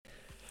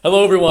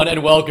Hello, everyone,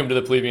 and welcome to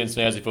the Plebeians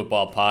Fantasy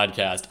Football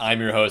Podcast.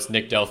 I'm your host,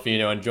 Nick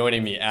Delfino, and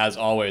joining me, as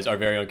always, our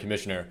very own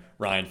commissioner,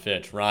 Ryan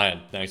Fitch. Ryan,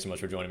 thanks so much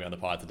for joining me on the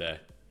pod today.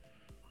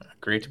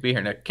 Great to be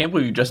here, Nick. Can't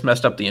believe you just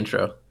messed up the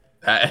intro.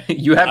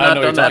 You have I not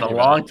done that in a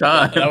long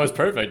time. That was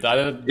perfect.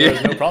 There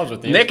was no problems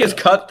with the Nick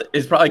intro.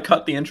 has probably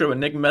cut the intro,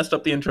 and Nick messed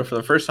up the intro for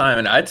the first time,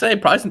 and I'd say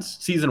probably since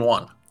season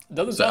one.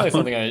 Doesn't sound like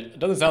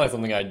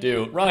something I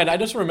do. Ryan, I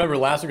just remember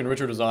last week when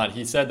Richard was on,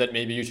 he said that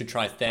maybe you should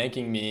try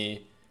thanking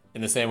me in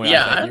the same way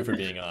I thank you for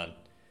being on.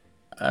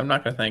 I'm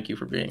not going to thank you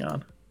for being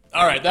on.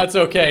 All right, that's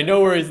okay.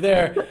 No worries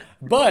there.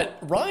 But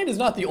Ryan is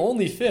not the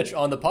only Fitch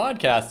on the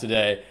podcast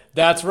today.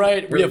 That's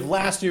right. We have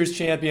last year's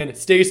champion,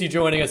 Stacey,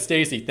 joining us.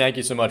 Stacey, thank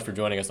you so much for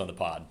joining us on the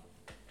pod.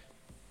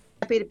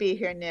 Happy to be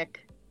here,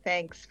 Nick.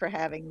 Thanks for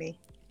having me.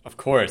 Of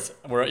course.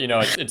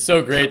 It's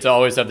so great to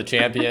always have the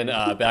champion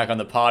back on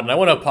the pod. And I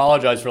want to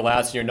apologize for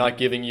last year not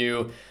giving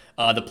you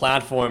the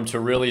platform to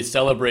really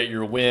celebrate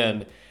your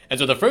win. And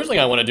so the first thing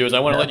I want to do is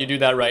I want to let you do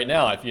that right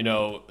now. If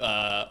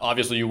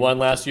obviously you won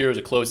last year, it was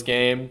a close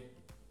game,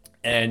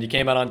 and you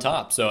came out on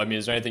top. So,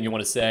 is there anything you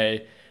want to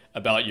say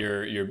about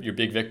your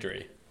big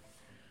victory?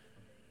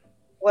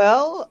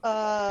 Well,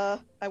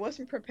 I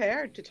wasn't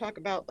prepared to talk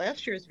about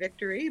last year's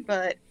victory,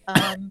 but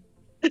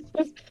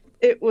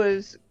it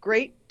was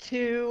great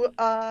to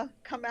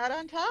come out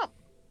on top.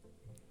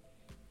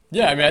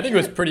 Yeah, I think it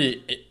was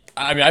pretty.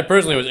 I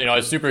personally was, it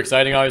was super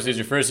exciting. Obviously, it's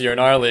your first year in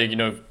our league.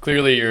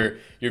 Clearly you're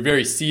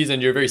very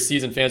seasoned. You're a very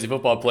seasoned fantasy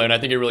football player, and I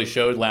think it really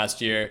showed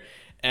last year.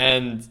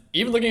 And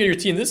even looking at your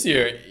team this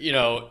year,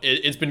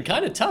 it's been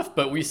kind of tough.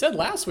 But we said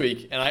last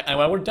week, and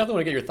I would definitely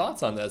want to get your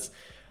thoughts on this.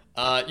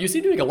 You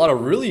seem to make a lot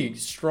of really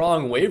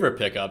strong waiver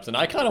pickups, and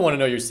I kind of want to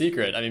know your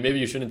secret. Maybe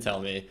you shouldn't tell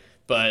me,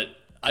 but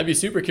I'd be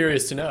super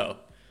curious to know.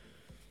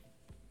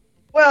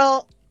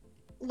 Well,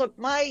 look,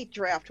 my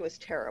draft was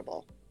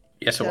terrible.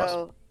 Yes, it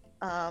was.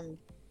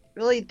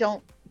 Really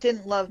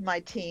didn't love my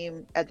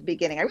team at the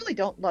beginning. I really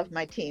don't love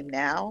my team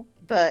now,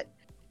 but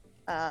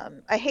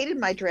I hated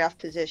my draft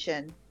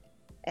position,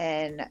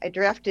 and I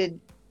drafted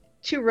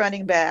 2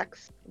 running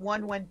backs.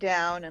 One went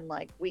down in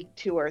like week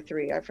 2 or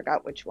 3. I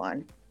forgot which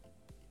one.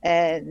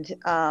 And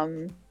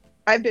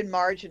I've been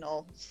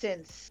marginal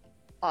since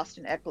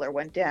Austin Eckler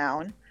went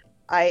down.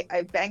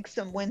 I banked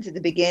some wins at the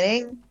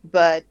beginning,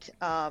 but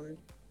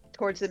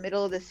towards the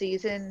middle of the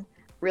season,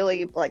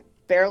 really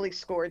barely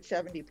scored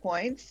 70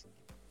 points.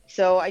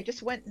 So I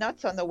just went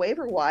nuts on the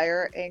waiver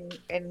wire and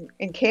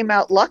came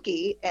out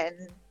lucky. And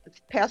the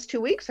past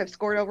 2 weeks, I've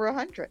scored over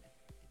 100.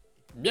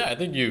 Yeah, I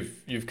think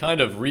you've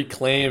kind of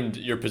reclaimed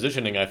your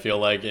positioning. I feel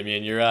like.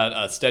 You're at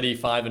a steady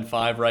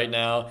 5-5 right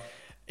now.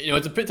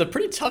 It's a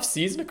pretty tough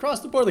season across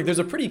the board. There's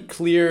a pretty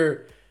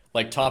clear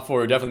top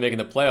 4 definitely making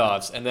the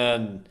playoffs, and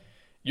then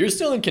you're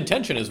still in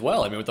contention as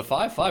well. With the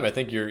 5-5, I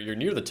think you're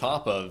near the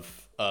top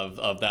of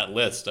that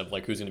list of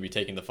who's going to be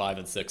taking the 5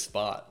 and 6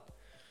 spot.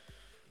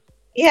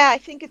 Yeah, I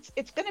think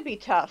it's going to be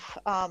tough.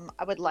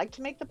 I would like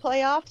to make the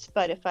playoffs,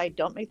 but if I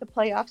don't make the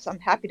playoffs, I'm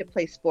happy to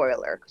play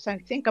spoiler because I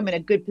think I'm in a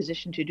good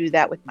position to do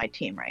that with my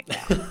team right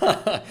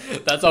now.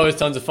 That's always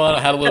tons of fun. I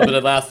had a little bit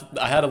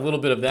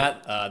of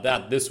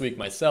that this week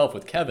myself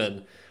with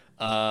Kevin.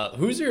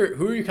 Who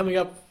are you coming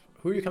up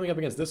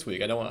against this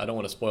week? I don't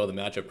want to spoil the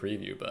matchup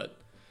preview, but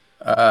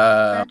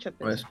I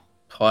was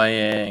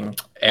playing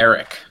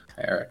Eric.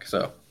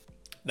 So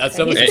that's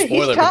definitely some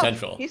spoiler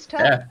potential. He's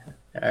tough. Yeah,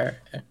 Eric.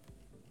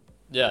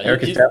 Yeah,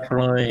 Eric is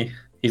definitely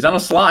he's on a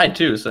slide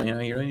too, so he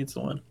really needs to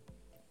win.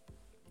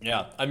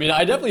 Yeah, I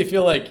definitely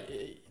feel like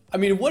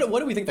what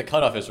do we think the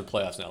cutoff is for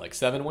playoffs now?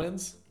 7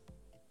 wins?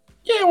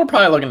 Yeah, we're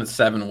probably looking at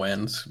 7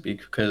 wins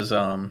because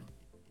the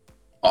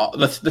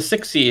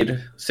 6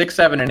 seed, 6,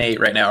 7, and 8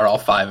 right now are all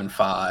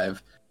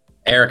 5-5.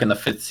 Eric in the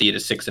 5th seed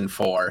is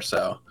 6-4,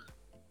 so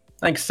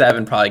I think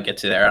 7 probably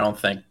gets you there. I don't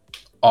think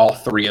all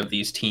 3 of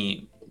these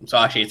teams. So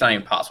actually, it's not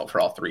even possible for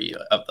all 3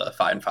 of the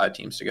 5-5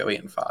 teams to go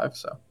 8-5.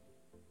 So.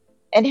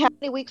 And how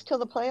many weeks till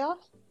the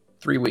playoffs?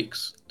 3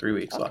 weeks. 3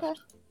 weeks Okay.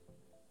 left.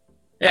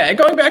 Yeah, and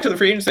going back to the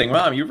free agent thing,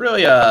 Mom, you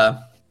really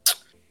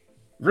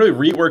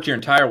reworked your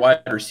entire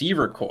wide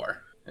receiver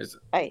core.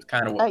 I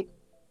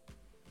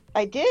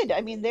did.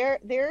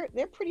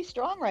 They're pretty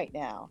strong right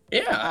now.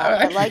 Yeah,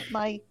 I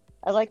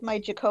like my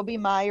Jacoby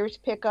Myers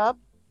pickup.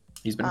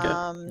 He's been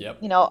good. Yep.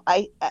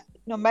 I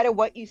no matter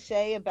what you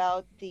say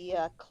about the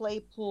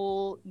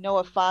Claypool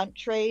Noah Font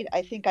trade,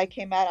 I think I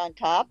came out on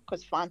top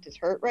because Font is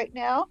hurt right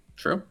now.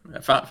 True.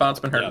 Font's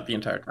been hurt the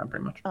entire time,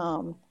 pretty much.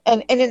 And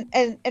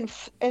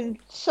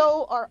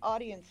so our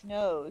audience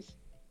knows,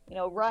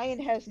 Ryan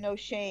has no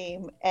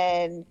shame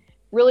and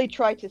really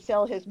tried to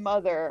sell his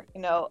mother,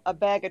 a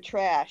bag of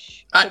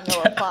trash to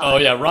Noah Font. Oh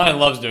yeah, Ryan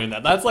loves doing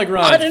that. That's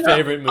Ryan's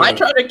favorite move. I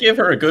tried to give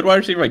her a good wide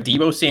receiver like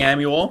Deebo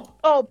Samuel.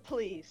 Oh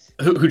please.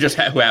 Who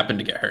happened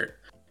to get hurt,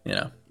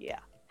 Yeah,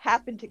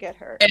 happened to get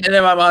hurt. And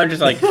then my mom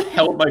just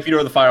held my feet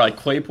over the fire like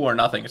Claypool or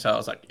nothing. So I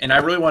was like, and I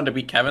really wanted to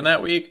beat Kevin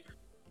that week,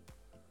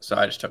 so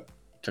I just took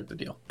the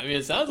deal.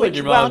 It sounds like Which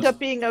your wound mom's up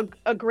being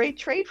a great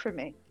trade for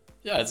me.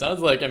 Yeah, it sounds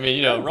like, I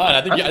mean,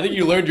 Ryan, I think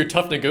you learned your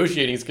tough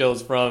negotiating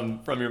skills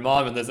from your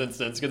mom in this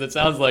instance, because it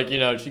sounds like,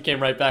 she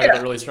came right back with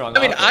a really strong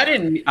I mean,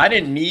 offer. I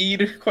didn't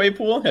need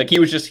Claypool. Like, he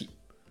was just,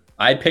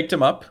 I picked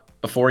him up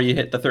before he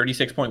hit the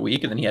 36-point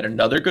week, and then he had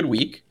another good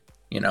week.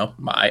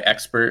 My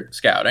expert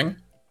scouting.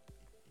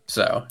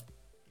 So,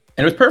 and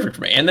it was perfect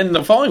for me. And then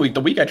the following week,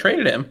 the week I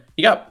traded him,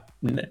 he got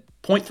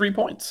 0.3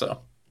 points.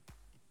 So,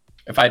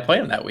 if I had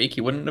played him that week,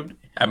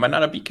 I might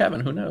not have beat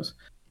Kevin. Who knows?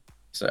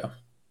 So,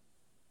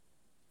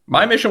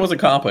 my mission was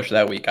accomplished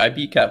that week. I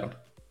beat Kevin.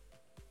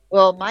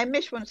 Well, my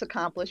mission was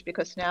accomplished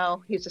because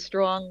now he's a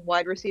strong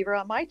wide receiver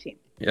on my team.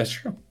 Yeah, that's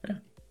true. Yeah.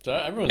 So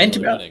everyone's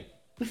really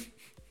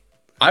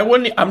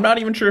winning. I'm not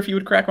even sure if he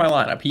would crack my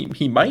lineup.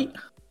 He might,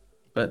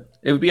 but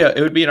it would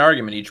be an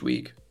argument each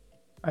week.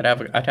 I'd have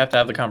to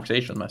have the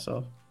conversation with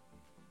myself.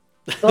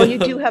 Well, you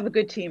do have a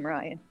good team,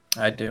 Ryan.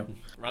 I do.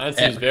 Ryan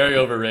seems very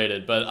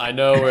overrated, but I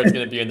know where it's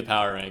going to be in the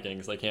power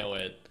rankings. I can't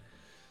wait.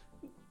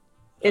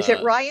 Is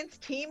it Ryan's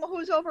team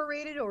who's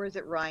overrated, or is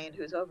it Ryan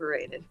who's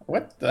overrated?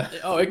 What the?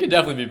 Oh, it could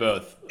definitely be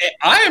both.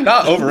 I am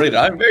not overrated.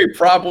 I'm very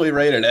properly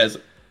rated as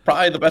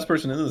probably the best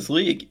person in this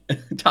league.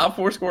 Top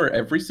 4 scorer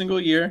every single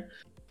year.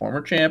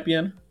 Former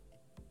champion.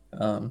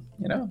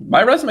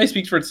 My resume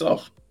speaks for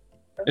itself.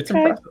 It's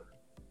impressive.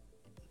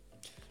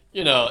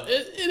 It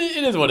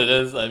is what it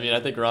is. I mean, I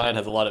think Ryan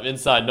has a lot of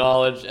inside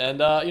knowledge,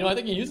 and I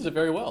think he uses it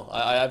very well.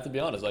 I have to be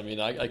honest. I mean,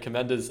 I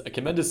commend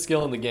his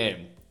skill in the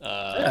game.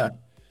 Yeah.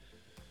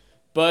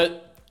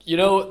 But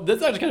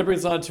this actually kind of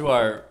brings us on to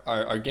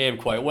our game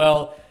quite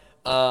well.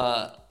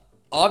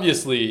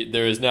 Obviously,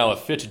 there is now a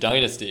Fitch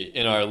dynasty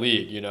in our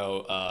league.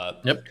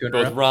 Yep.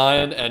 Both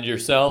Ryan and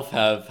yourself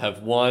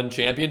have won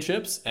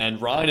championships, and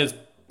Ryan is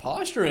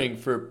posturing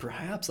for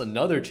perhaps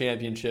another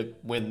championship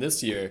win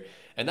this year,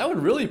 and that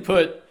would really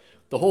put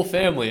the whole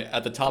family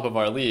at the top of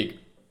our league.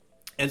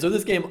 And so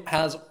this game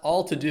has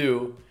all to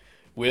do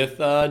with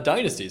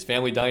dynasties,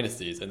 family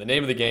dynasties, and the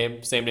name of the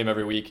game, same name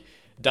every week.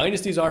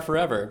 Dynasties are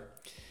forever.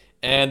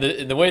 And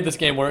the way this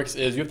game works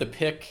is you have to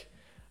pick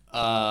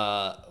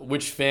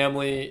which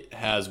family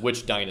has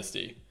which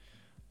dynasty,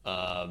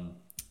 and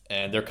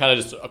they're kind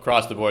of just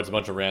across the board. It's a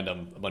bunch of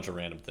random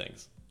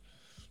things.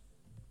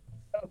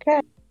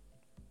 Okay.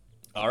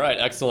 All right,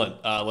 excellent.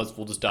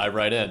 We'll just dive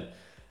right in.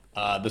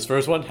 This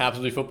first one happens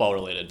to be football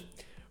related.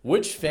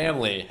 Which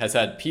family has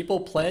had people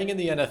playing in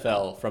the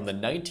NFL from the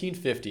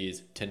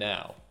 1950s to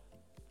now?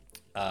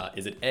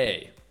 Is it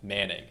A,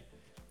 Manning,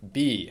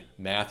 B,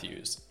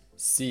 Matthews,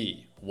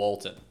 C,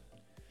 Walton?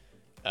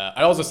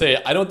 I'd also say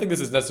I don't think this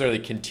is necessarily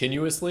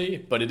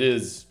continuously, but it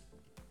is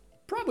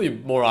probably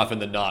more often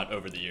than not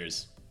over the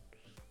years.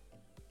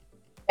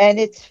 And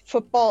it's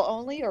football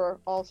only or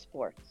all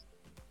sports?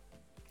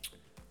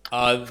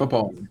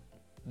 Football.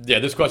 Yeah,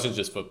 this question is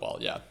just football.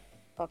 Yeah.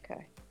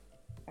 Okay.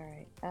 All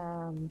right.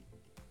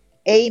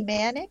 A,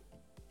 Manning?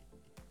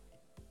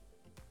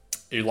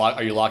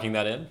 Are you locking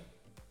that in?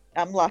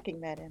 I'm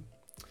locking that in.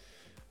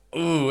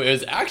 Ooh, it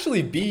was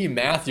actually B,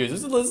 Matthews.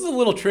 This is a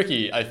little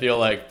tricky, I feel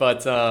like,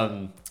 but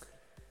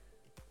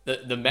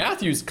the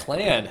Matthews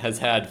clan has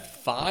had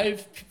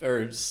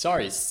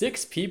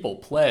 6 people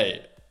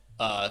play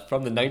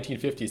from the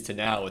 1950s to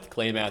now, with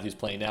Clay Matthews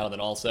playing now, and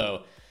then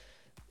also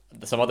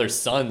some other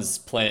sons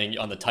playing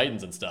on the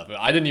Titans and stuff.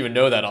 I didn't even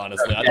know that,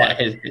 honestly.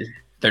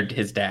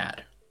 His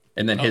dad,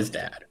 and then his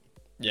dad.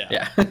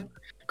 Yeah.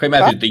 Clay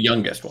Matthews, the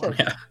youngest one.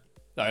 Yeah.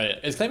 All right.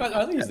 Is Clay Matthews?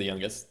 I think he's the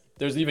youngest.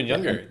 There's even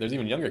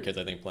younger kids,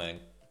 I think, playing.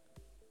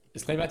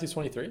 Is Clay Matthews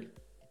 23?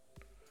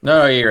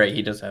 No, you're right.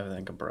 He does have, I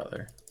think, a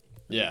brother.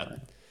 Yeah.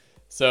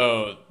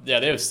 So, yeah,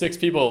 they have 6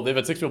 people. They've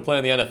had 6 people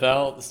playing in the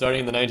NFL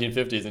starting in the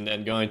 1950s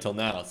and going till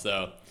now.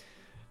 So,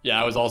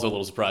 yeah, I was also a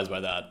little surprised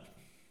by that.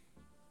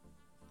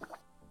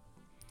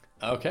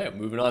 Okay,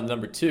 moving on to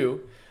number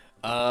 2.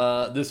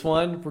 This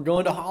one, we're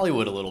going to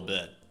Hollywood a little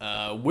bit.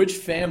 Which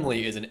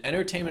family is an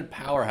entertainment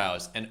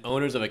powerhouse and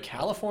owners of a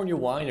California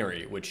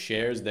winery which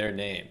shares their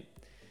name?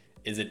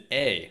 Is it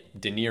A,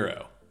 De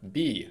Niro,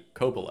 B,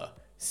 Coppola,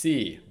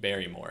 C,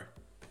 Barrymore?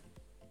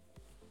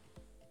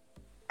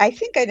 I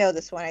think I know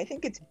this one. I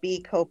think it's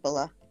B,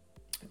 Coppola.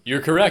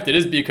 You're correct. It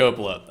is B,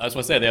 Coppola. I just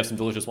want to say they have some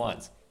delicious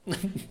wines.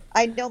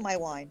 I know my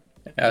wine.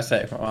 I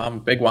say, well, I'm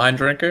a big wine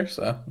drinker,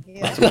 so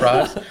Yeah. not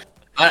surprised.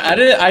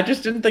 I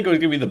just didn't think it was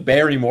gonna be the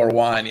Barrymore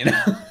wine,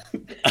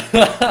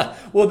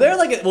 Well,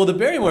 the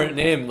Barrymore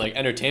name, like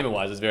entertainment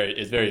wise, is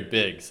very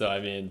big. So I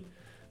mean,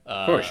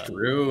 of course,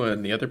 Drew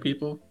and the other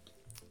people.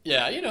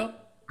 Yeah,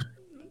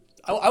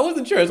 I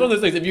wasn't sure. It's one of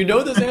those things. If you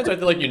know this answer, I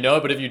feel like you know.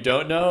 But if you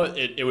don't know,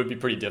 it would be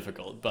pretty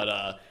difficult.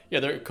 But yeah,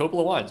 they're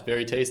Coppola wines,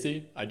 very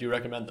tasty. I do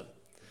recommend them.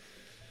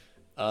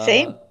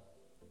 Same.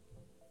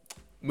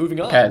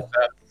 Moving on. Okay,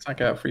 it's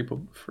like a free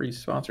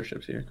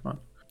sponsorships here. Come on.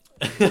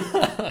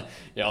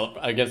 Yeah,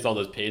 against all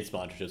those paid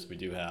sponsorships we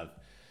do have.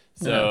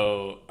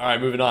 So, All right,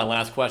 moving on.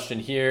 Last question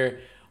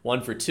here.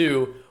 1 for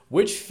 2.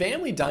 Which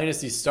family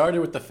dynasty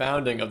started with the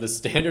founding of the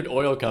Standard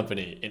Oil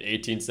Company in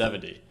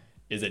 1870?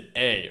 Is it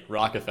A,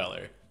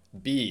 Rockefeller,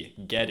 B,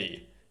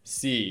 Getty,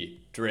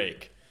 C,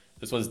 Drake?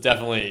 This one's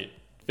definitely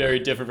very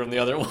different from the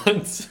other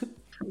ones.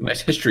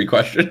 Nice history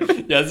question.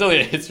 Yeah, it's only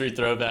a history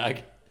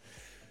throwback.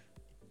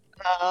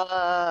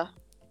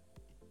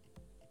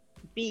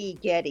 B.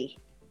 Getty.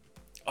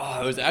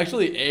 Oh, it was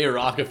actually A.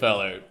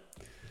 Rockefeller.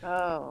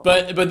 Oh.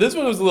 But this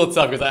one was a little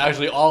tough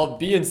because all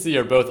B and C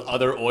are both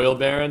other oil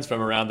barons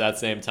from around that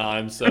same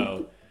time.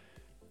 So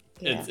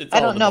Yeah. it's I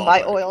all don't in the know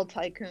my ballpark. oil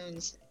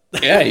tycoons.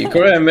 Yeah, you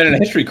could have been in a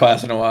history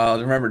class in a while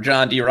to remember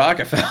John D.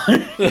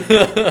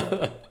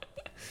 Rockefeller.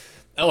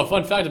 Oh, a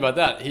fun fact about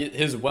that: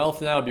 his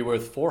wealth now would be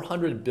worth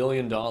 $400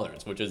 billion,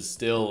 which is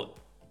still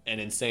an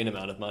insane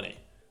amount of money,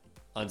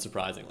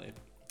 unsurprisingly.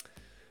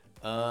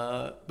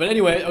 But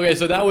anyway, okay,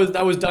 so that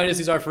was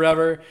Dynasties Are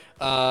Forever.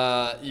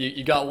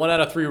 You got 1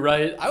 out of 3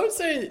 right. I would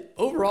say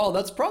overall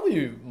that's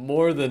probably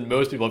more than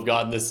most people have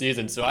gotten this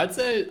season. So I'd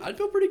say I'd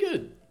feel pretty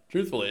good,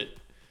 truthfully.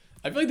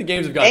 I feel like the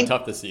games have gotten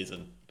tough this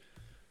season.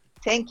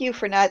 Thank you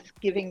for not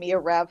giving me a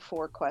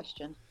RAV4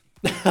 question.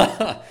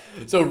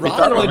 So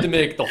Ron wanted to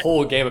make the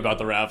whole game about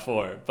the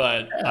RAV4,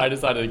 but I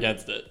decided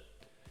against it.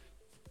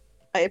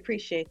 I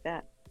appreciate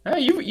that.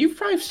 You've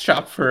probably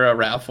shopped for a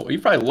RAV4.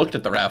 You've probably looked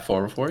at the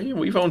RAV4 before.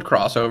 We've owned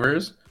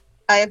crossovers.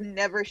 I have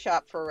never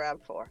shopped for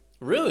RAV4.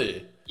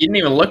 Really? You didn't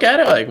even look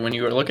at it like when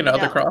you were looking at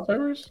other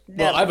crossovers?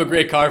 Well, I have a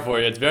great car for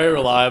you. It's very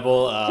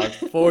reliable.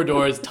 4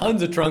 doors,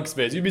 tons of trunk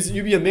space. You'd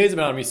be amazed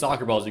about how many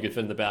soccer balls you could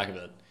fit in the back of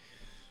it.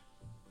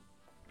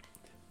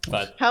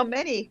 But how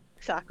many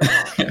soccer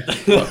balls?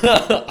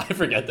 I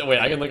forget that. Wait,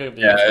 I can look at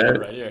the actual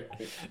number right here.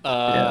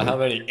 How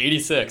many?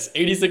 86.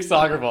 86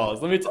 soccer balls.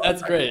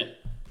 That's great.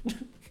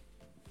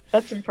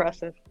 That's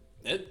impressive.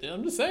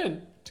 I'm just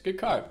saying, it's a good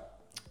car.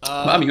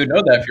 Mom, you would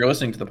know that if you're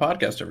listening to the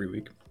podcast every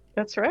week.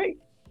 That's right.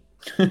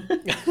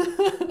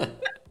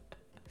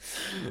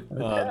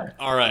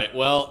 All right.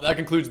 Well, that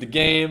concludes the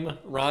game.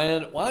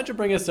 Ryan, why don't you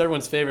bring us to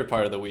everyone's favorite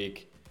part of the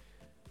week?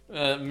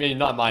 I mean,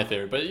 not my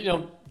favorite,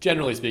 but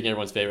generally speaking,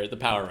 everyone's favorite, the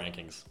power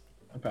rankings.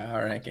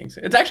 Power rankings.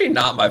 It's actually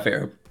not my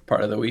favorite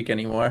part of the week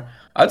anymore.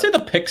 I'd say the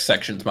pick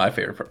section's my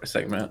favorite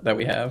segment that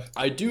we have.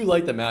 I do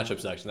like the matchup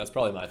section. That's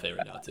probably my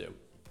favorite now too.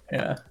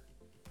 Yeah.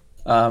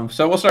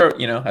 So we'll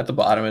start, at the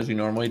bottom as we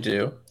normally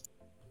do.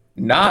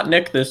 Not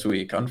Nick this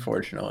week,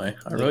 unfortunately.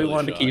 I really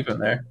wanted to keep him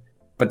there.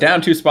 But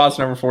down 2 spots,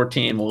 number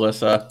 14,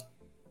 Melissa.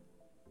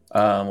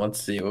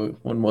 Let's see.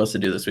 What did Melissa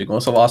do this week?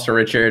 Melissa lost to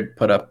Richard,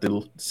 put up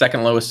the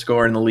second lowest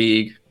score in the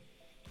league.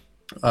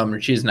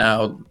 She's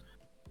now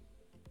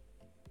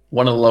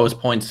one of the lowest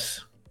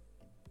points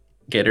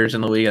getters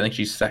in the league. I think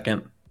she's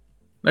second.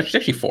 No, she's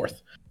actually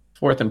fourth.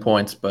 Fourth in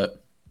points,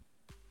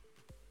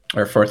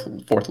 or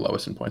fourth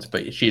lowest in points.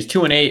 But she's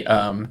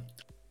 2-8.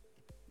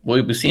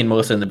 We'll be seeing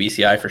Melissa in the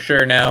BCI for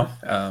sure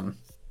now.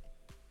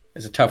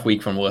 It's a tough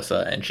week for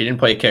Melissa, and she didn't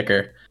play a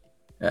kicker.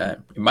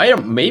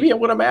 Maybe it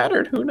would have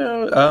mattered. Who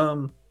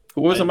knows?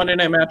 Who was the Monday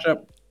night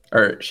matchup?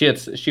 Or she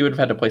would have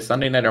had to play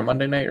Sunday night or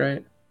Monday night,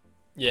 right?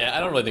 Yeah, I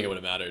don't really think it would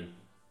have mattered.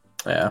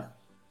 Yeah.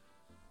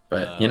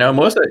 But,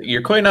 Melissa,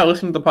 you're clearly not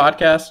listening to the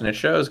podcast, and it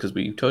shows because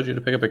we told you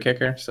to pick up a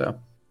kicker, so.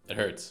 It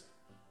hurts.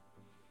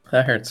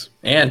 That hurts.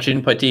 And she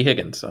didn't play T.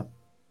 Higgins, so,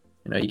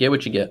 you get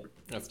what you get.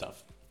 That's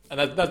tough. And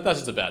that's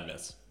just a bad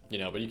miss,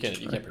 but you can't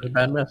predict. A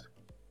bad miss.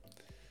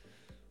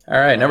 All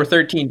right, number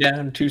 13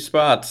 down 2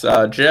 spots.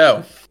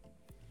 Joe.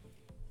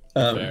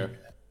 Fair.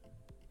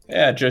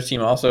 Yeah, Joe's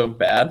team also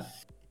bad.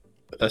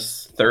 The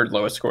 3rd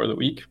lowest score of the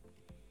week.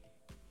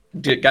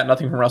 Got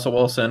nothing from Russell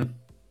Wilson.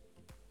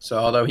 So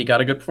although he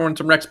got a good performance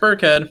from Rex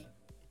Burkhead,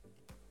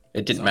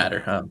 it didn't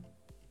matter.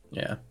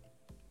 Yeah.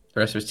 The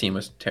rest of his team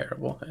was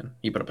terrible, and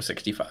he put up a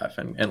 65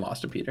 and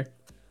lost to Peter.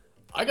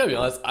 I gotta be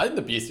honest, I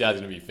think the BCI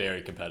is gonna be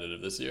very competitive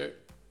this year.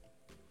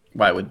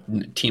 Why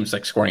would teams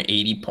scoring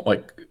 80,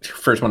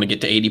 first one to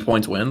get to 80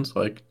 points wins?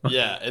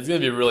 Yeah, it's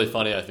gonna be really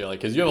funny. I feel like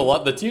because you have a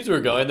lot. The teams who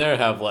are going there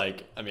have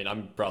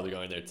I'm probably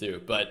going there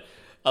too, but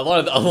a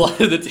lot of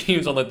the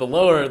teams on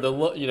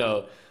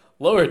the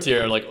lower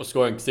tier are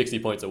scoring 60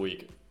 points a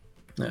week.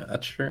 Yeah,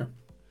 that's true.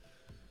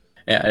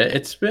 Yeah,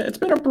 it's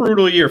been a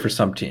brutal year for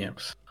some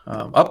teams.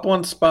 Up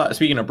 1 spot.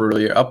 Speaking of brutal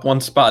year, up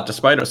 1 spot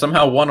despite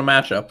somehow won a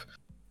matchup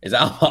is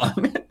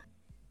Almog.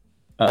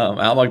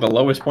 Almog, the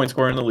lowest point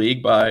scorer in the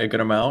league by a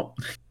good amount.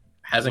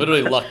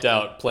 Literally lucked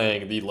out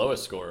playing the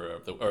lowest scorer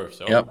of the Earth.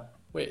 So yep.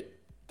 Wait,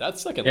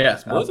 that's second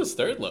lowest. What was his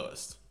 3rd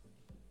lowest?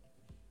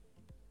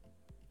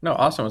 No,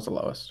 Austin was the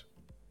lowest.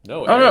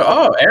 No.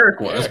 Eric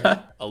was.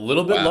 A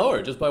little bit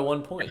lower, just by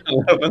 1 point. A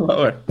little bit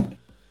lower.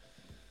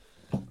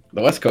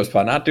 The West Coast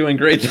pod not doing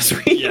great this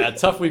week. Yeah,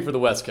 tough week for the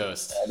West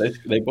Coast.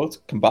 They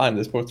both combined.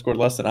 They both scored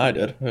less than I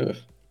did.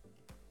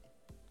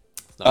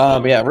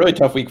 Yeah, really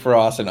tough week for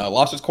Austin.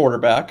 Lost his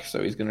quarterback,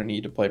 so he's going to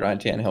need to play Ryan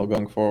Tannehill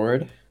going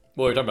forward.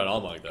 Well, we're talking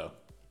about Almog, though.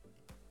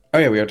 Oh,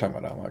 yeah, we are talking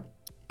about Almog.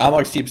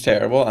 Almog's team's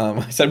terrible.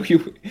 I said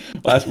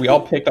we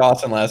all picked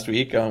Austin last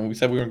week. We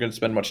said we weren't going to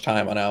spend much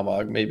time on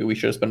Almog. Maybe we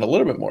should have spent a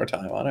little bit more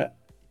time on it.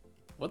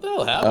 What the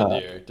hell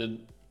happened here?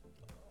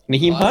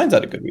 Naheem Hines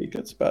had a good week.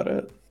 That's about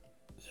it.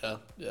 Yeah,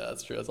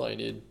 that's true. That's all you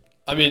need.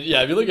 I mean,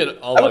 yeah, if you look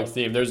at Almog's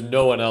team, there's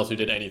no one else who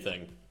did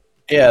anything.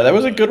 Yeah, that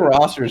was a good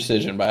roster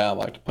decision by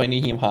Almach to play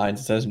Nyheim Hines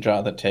instead of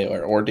Jonathan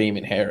Taylor or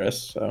Damien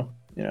Harris. So,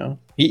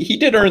 he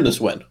did earn this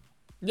win.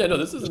 Yeah, no,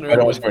 this is an Despite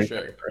earned only win for scoring sure.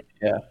 33.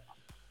 Yeah.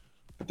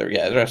 But the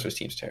rest of his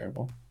team's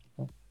terrible.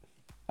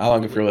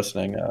 Almach, if you're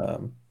listening,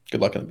 good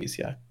luck in the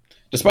BCI.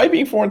 Despite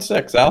being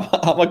 4-6,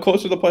 Almach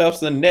closer to the playoffs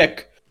than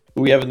Nick,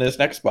 who we have in this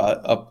next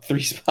spot, up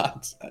 3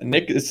 spots.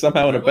 Nick is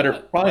somehow in a better,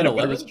 probably in a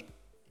better position.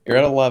 You're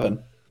at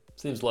 11.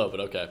 Seems low,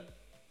 but okay.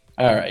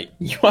 All right.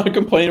 You want to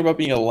complain about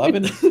being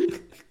 11?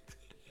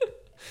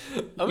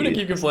 I'm going to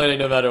keep complaining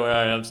no matter where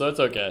I am, so it's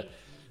okay.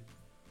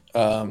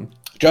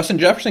 Justin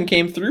Jefferson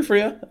came through for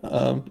you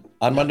on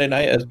Monday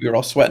night as we were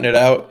all sweating it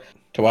out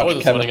to watch I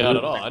wasn't Kevin sweating out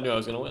at all. I knew I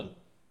was going to win.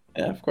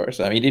 Yeah, of course.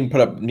 I mean, he didn't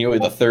put up nearly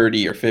the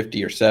 30 or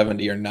 50 or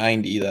 70 or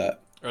 90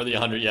 that... Or the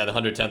 100, the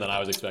 110 that I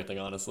was expecting,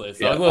 honestly. So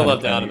Yeah, I was a little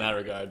let down in that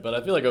regard, but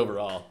I feel like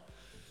overall.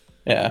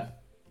 Yeah.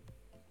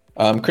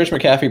 Chris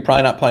McCaffrey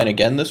probably not playing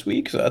again this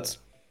week, so that's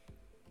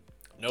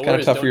No kind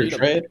of tough for your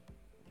trade.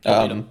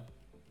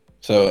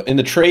 So in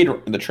the trade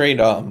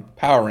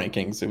power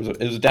rankings, it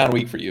was a down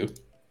week for you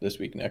this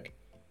week, Nick.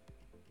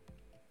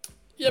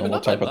 Yeah, but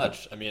not by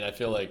much. I mean, I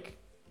feel like,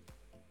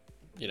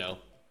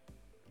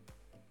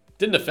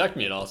 didn't affect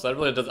me at all. So I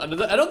really I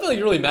don't feel like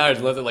it really matters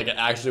unless it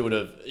actually would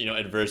have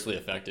adversely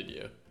affected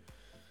you.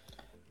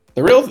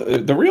 The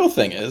real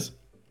thing is,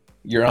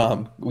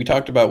 we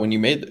talked about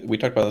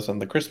this on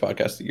the Chris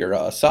podcast.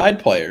 Your side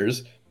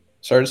players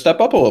started to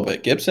step up a little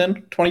bit.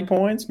 Gibson 20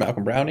 points,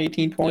 Malcolm Brown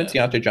 18 points,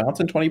 Deontay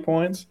Johnson 20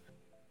 points.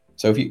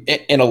 So if you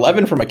in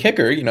 11 from a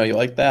kicker, you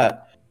like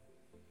that.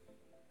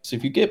 So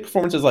if you get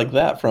performances like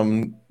that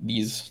from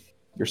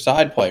your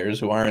side players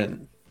who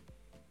aren't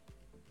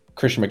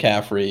Christian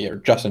McCaffrey or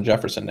Justin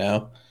Jefferson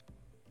now,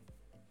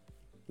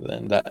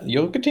 then that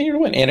you'll continue to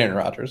win, and Aaron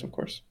Rodgers, of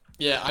course.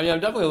 Yeah, I mean,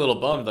 I'm definitely a little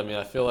bummed. I mean,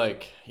 I feel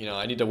like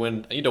I need to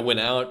win. I need to win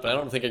out, but I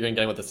don't think I'm going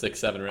to get with a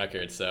 6-7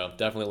 record. So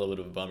definitely a little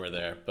bit of a bummer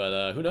there.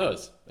 But who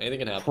knows? Anything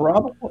can happen.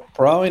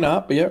 Probably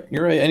not. But yeah,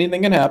 you're right.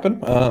 Anything can happen.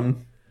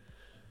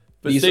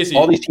 But Stacey,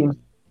 all these teams.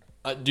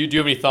 Do you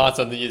have any thoughts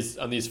on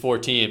these 4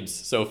 teams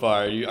so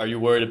far? Are you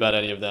worried about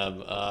any of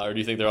them, or do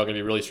you think they're all going to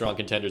be really strong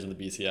contenders in the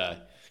BCI?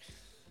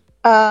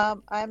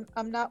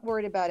 I'm not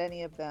worried about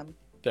any of them.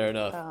 Fair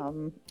enough.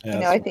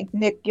 I think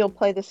Nick, you'll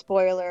play the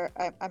spoiler.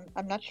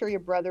 I'm not sure your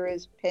brother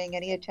is paying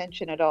any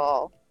attention at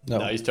all. No,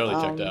 he's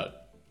totally checked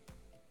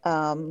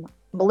out.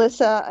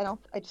 Melissa,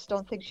 I just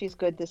don't think she's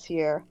good this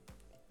year.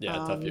 Yeah,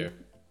 tough year.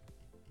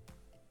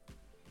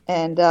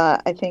 And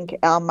I think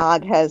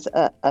Almag has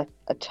a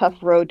tough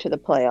road to the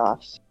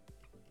playoffs.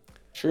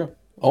 True.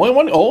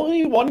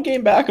 Only one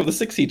game back of the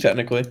 6 seed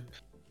technically,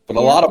 but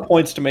a lot of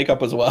points to make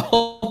up as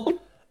well.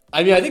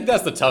 I mean, I think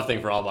that's the tough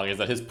thing for Almag is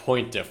that his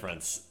point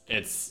difference.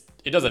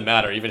 It doesn't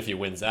matter even if he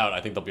wins out.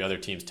 I think there'll be other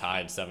teams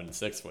tied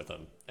 7-6 with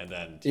him, and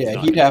then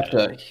he'd have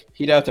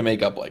to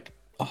make up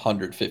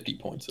 150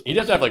 points. He'd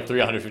have to have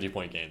 350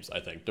 point games,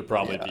 I think, to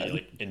probably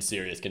be in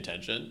serious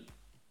contention.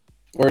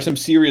 Or some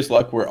serious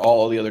luck where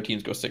all the other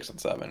teams go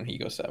 6-7, and he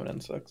goes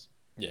 7-6.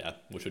 Yeah,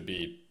 which would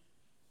be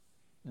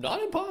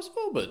not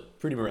impossible, but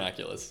pretty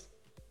miraculous.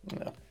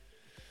 Yeah.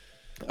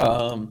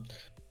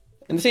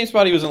 In the same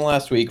spot he was in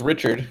last week,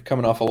 Richard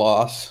coming off a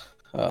loss.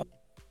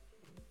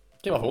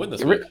 Came off a win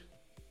this week.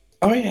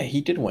 Oh yeah,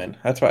 he did win.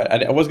 That's right.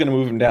 I was going to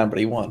move him down, but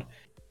he won.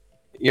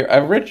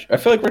 I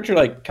feel like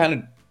Richard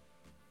kind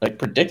of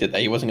predicted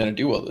that he wasn't going to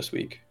do well this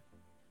week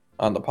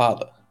on the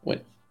pod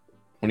when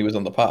he was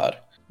on the pod.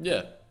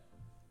 Yeah.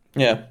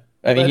 Yeah.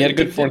 I mean, he had a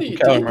good form from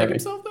Kyler Murray. Did he pick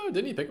himself though?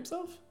 Didn't he pick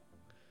himself?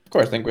 Of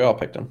course, I think we all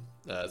picked him.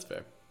 That's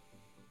fair.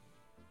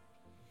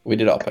 We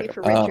did all pick him.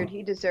 For Richard,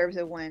 he deserves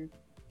a win.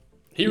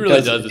 He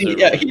really does deserve it.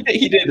 Yeah,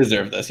 he did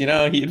deserve this. He's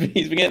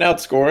been getting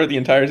outscored the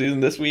entire season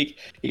this week.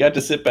 He got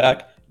to sit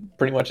back.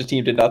 Pretty much his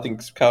team did nothing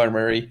to Kyler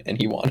Murray, and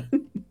he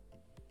won.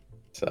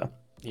 So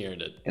he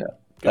earned it. Yeah,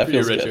 good for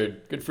you,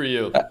 Richard. Good for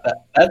you.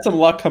 That's some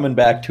luck coming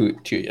back to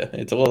you.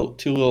 It's a little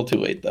too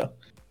late though.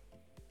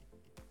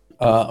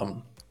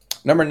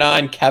 Number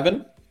 9,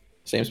 Kevin.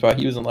 Same spot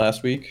he was in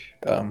last week.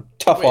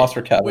 Tough loss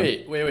for Kevin.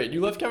 Wait.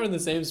 You left Kevin in the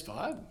same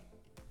spot?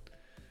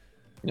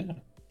 Yeah.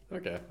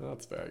 Okay, well,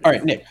 that's fair. All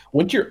right, Nick.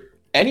 Once you're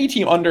any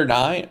team under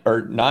 9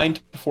 or 9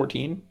 to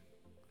 14,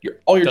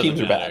 all your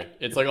teams are bad.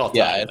 It's all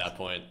tied at that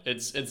point. We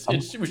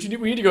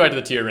need to go back to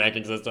the tier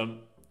ranking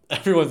system.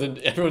 Everyone's in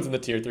the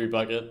tier 3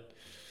 bucket.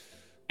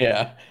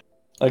 Yeah.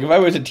 If I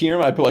was a tier,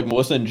 I'd put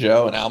Melissa and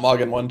Joe and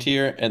Almog in one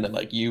tier, and then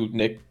you,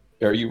 Nick,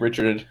 or you,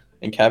 Richard,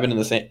 and Kevin in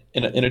the same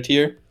in a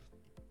tier.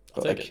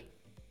 I'll take it.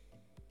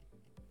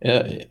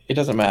 Yeah, it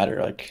doesn't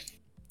matter.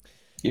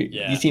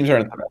 These teams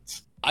aren't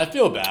threats. I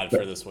feel bad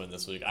for this win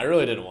this week. I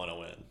really didn't want to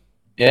win.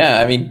 Yeah,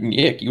 I mean,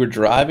 Nick, you were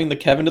driving the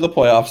Kevin to the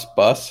playoffs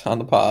bus on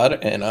the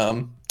pod, and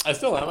I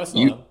still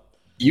am.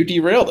 You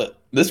derailed it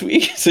this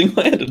week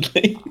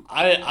single-handedly.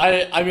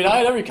 I mean, I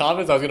had every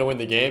confidence I was going to win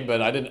the game,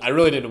 but I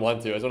really didn't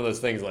want to. It was one of those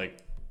things it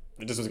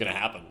just was going to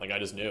happen. I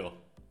just knew,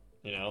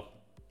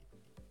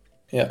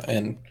 Yeah,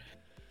 and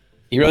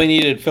he really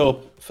needed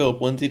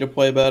Philip Lindsay to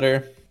play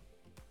better,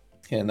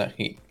 and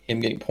him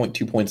getting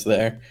 0.2 points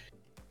there.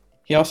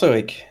 He also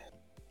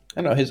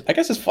I don't know, I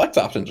guess his flex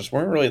options just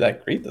weren't really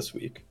that great this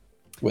week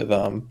with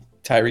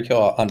Tyreek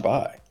Hill on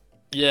bye.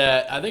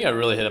 Yeah, I think I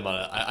really hit him on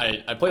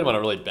I played him on a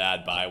really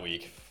bad bye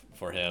week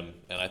for him,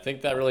 and I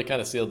think that really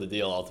kind of sealed the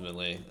deal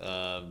ultimately.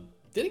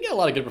 Didn't get a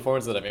lot of good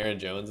performances out of Aaron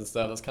Jones and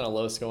stuff. That's kind of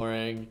low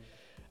scoring.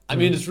 I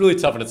mean, it's really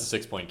tough when it's a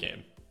 6-point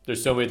game.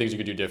 There's so many things you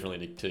could do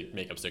differently to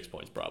make up 6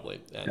 points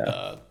probably, and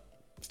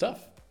it's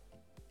tough.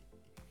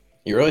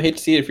 You really hate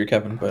to see it if you're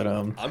Kevin, but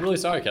I'm really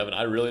sorry, Kevin.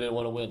 I really didn't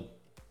want to win.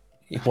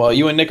 While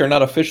you and Nick are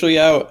not officially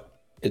out,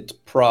 it's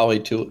probably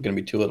going to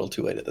be too little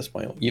too late at this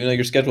point. Even though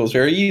your schedule is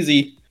very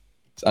easy,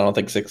 I don't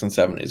think 6 and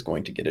 7 is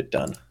going to get it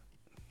done.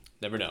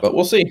 Never know. But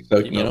we'll see.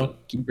 So,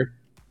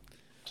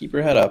 keep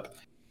your head up.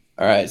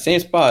 All right, same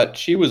spot.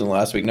 She was in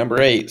last week.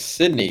 Number 8,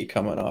 Sydney,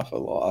 coming off a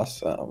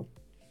loss.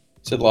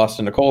 Sid lost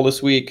to Nicole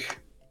this week.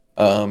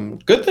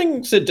 Good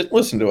thing Sid didn't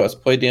listen to us.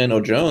 Played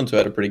Daniel Jones, who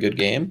had a pretty good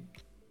game.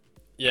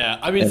 Yeah,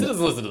 I mean, Sid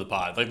doesn't listen to the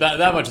pod. Like,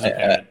 that much is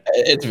apparent.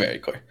 It's very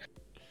clear.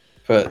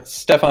 But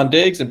Stephon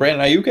Diggs and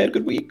Brandon Ayuk had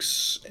good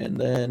weeks. And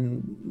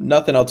then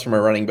nothing else from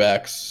our running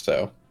backs.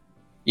 So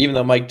even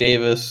though Mike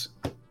Davis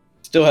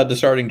still had the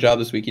starting job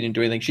this week, he didn't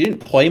do anything. She didn't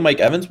play Mike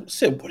Evans.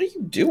 Sid, what are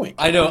you doing?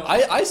 I know.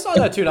 I saw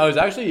that too, and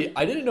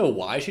I didn't know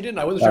why she didn't.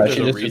 I wasn't sure if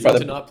there was a reason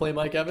to not play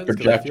Mike Evans.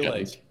 Because I feel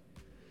like,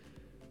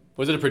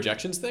 was it a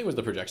projections thing? Was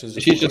the projections?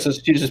 She's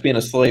just being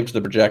a slave to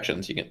the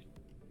projections. You can.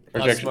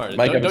 That's smart.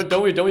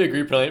 Don't we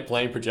agree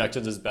playing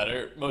projections is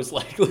better? Most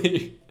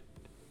likely.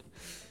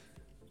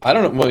 I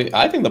don't know.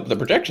 I think the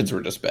projections were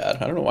just bad.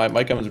 I don't know why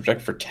Mike Evans was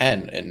projected for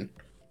 10 and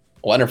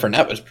Leonard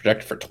Fournette was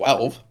projected for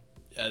 12.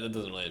 Yeah, that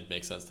doesn't really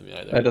make sense to me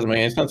either. That doesn't make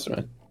any sense to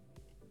me.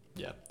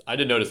 Yeah, I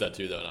did notice that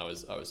too, though, and I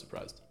was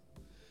surprised.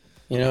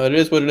 It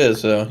is what it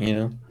is. So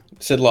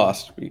Sid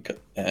lost.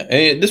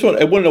 This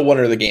one, it wouldn't have won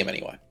her the game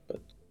anyway.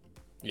 But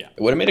yeah,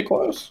 it would have made it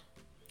close.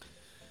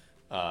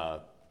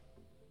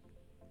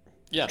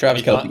 Yeah.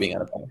 Travis Kelce being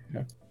out of play.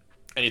 Yeah.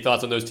 Any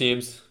thoughts on those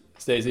teams,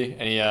 Stacey?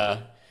 Any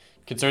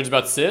concerns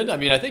about Sid? I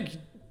mean, I think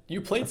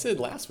you played Sid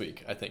last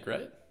week. I think,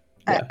 right?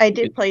 Yeah. I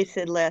did play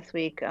Sid last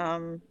week. I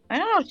don't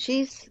know.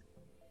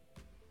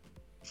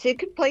 Sid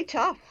could play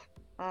tough.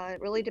 It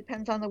really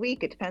depends on the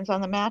week. It depends on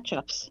the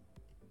matchups.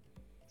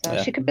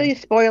 So she could be a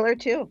spoiler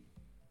too.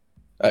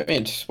 I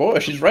mean,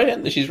 spoiler. She's right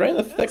in the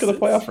thick of the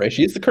playoff race.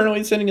 She's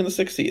currently sitting in the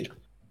 6th seed.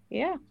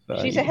 Yeah,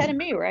 she's ahead of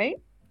me, right?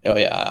 Oh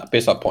yeah,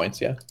 based off points.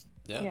 Yeah.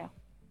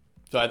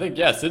 So I think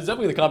Sid's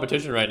definitely the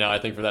competition right now. I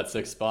think for that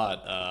 6th spot,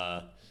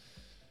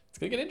 it's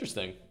gonna get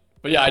interesting.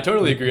 But yeah, I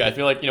totally agree. I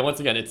feel like once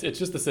again, it's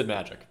just the Sid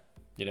magic.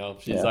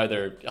 She's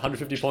either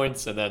 150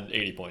 points and then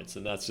 80 points,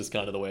 and that's just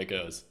kind of the way it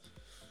goes.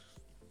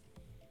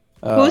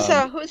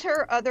 Who's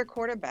her other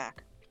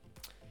quarterback?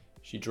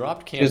 She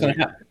dropped Cam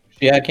Newton.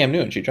 She had Cam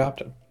Newton. She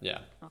dropped him. Yeah.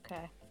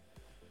 Okay.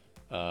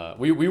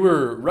 We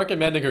were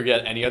recommending her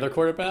get any other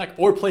quarterback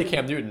or play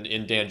Cam Newton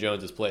in Dan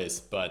Jones' place,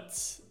 but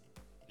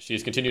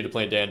she's continued to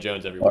play Dan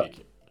Jones every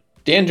week.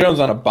 Dan Jones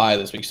on a bye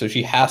this week, so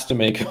she has to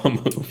make a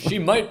move. She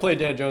might play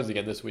Dan Jones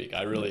again this week.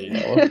 I really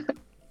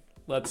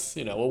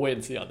we'll wait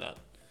and see on that.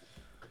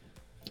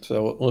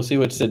 So we'll see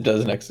what Sid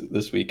does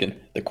this week in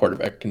the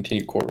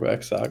continued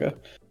quarterback saga.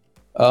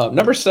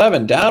 Number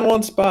 7, down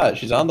one spot.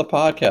 She's on the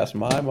podcast.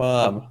 My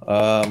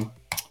mom.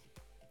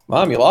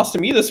 Mom, you lost to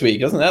me this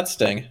week. Doesn't that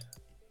sting?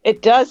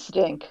 It does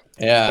stink.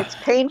 Yeah. It's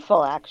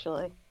painful,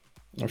 actually.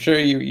 I'm sure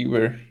you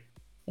were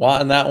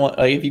wanting that one.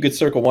 Like, if you could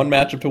circle one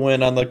matchup to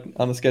win on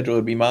the schedule, it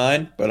would be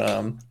mine.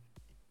 But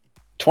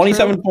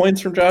 27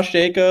 points from Josh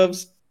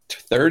Jacobs,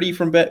 30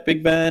 from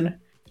Big Ben,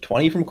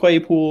 20 from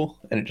Claypool,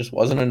 and it just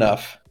wasn't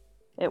enough.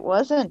 It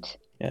wasn't.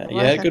 Yeah, you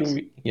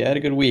had a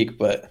good week,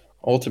 but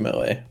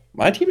ultimately,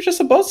 my team is just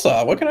a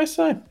buzzsaw. What can I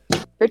say?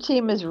 Her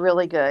team is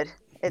really good.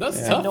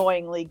 It's tough.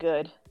 Annoyingly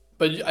good.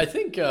 But I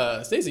think,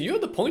 Stacey, you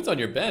have the points on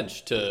your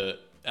bench to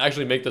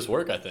actually make this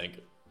work, I think.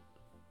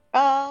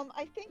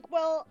 I think,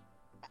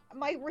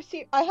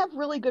 I have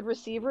really good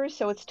receivers,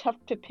 so it's tough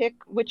to pick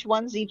which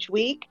ones each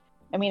week.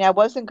 I mean, I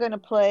wasn't going to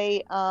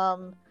play,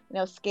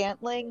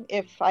 Scantling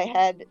if I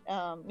had,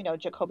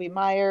 Jacoby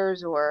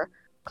Myers or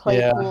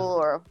Claypool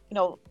or,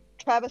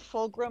 Travis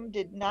Fulgham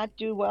did not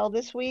do well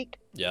this week.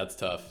 Yeah, it's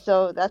tough.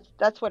 So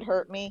that's what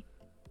hurt me.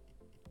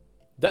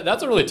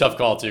 That's a really tough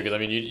call, too, because, I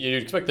mean, you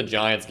expect the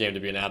Giants game to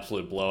be an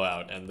absolute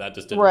blowout, and that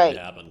just didn't really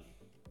happen.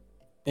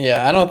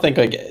 Yeah, I don't think,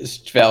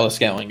 Valdez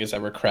Scantling is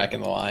ever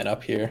cracking the line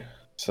up here.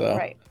 So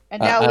right.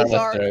 And now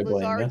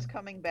Lazard's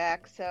coming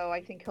back, so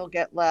I think he'll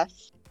get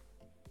less.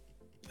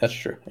 That's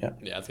true, yeah.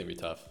 Yeah, it's going to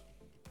be tough.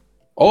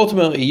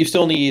 Ultimately, you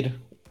still need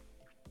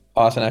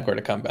Austin Eckler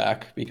to come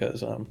back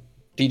because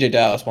DJ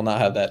Dallas will not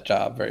have that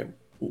job very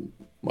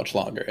much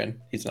longer, and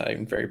he's not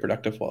even very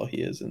productive while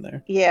he is in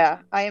there. Yeah,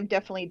 I am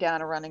definitely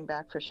down a running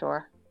back for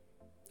sure.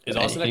 Is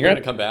Austin Eckler going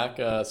to come back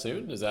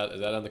soon? Is that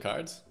on the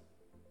cards?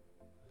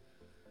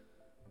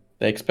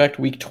 They expect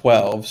week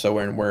 12, so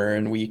we're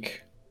in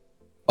week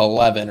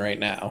 11 right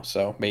now.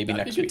 So maybe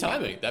next week. That'd be good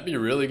timing. That'd be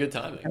really good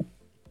timing.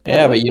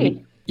 Yeah, but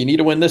you need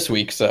to win this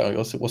week,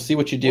 so we'll see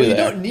what you do there. You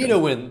don't need to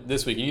win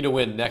this week. You need to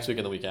win next week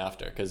and the week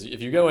after, because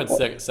if you go in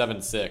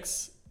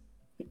 7-6,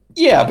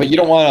 Yeah, but you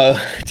don't want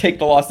to take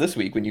the loss this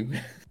week if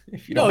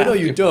you don't No, have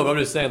you to. don't. I'm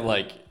just saying,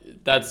 like,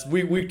 that's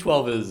week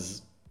 12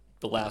 is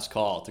the last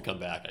call to come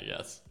back, I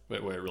guess, where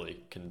it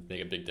really can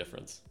make a big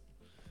difference.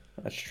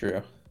 That's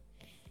true.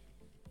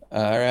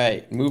 All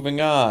right,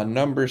 moving on.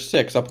 Number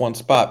 6, up one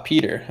spot,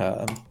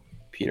 Peter.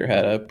 Peter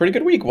had a pretty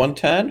good week,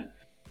 110.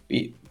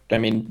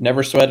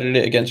 Never sweated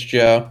it against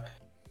Joe.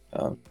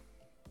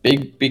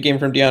 Big game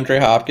from DeAndre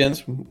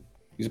Hopkins.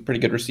 He's a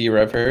pretty good receiver,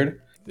 I've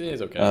heard. Yeah,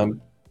 he's okay.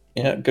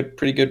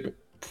 Pretty good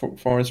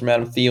performance from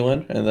Adam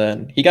Thielen. And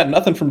then he got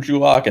nothing from Drew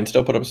Lock and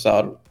still put up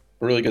a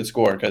really good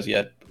score because he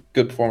had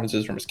good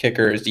performances from his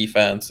kicker, his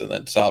defense, and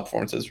then solid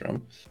performances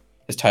from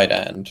his tight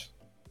end,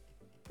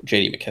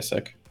 J.D.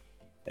 McKissick.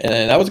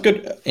 And that was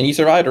good. And he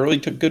survived a really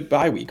good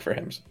bye week for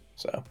him.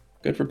 So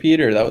good for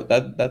Peter.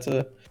 That's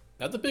a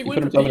big win.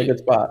 He put himself in a good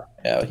spot.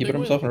 Yeah, he put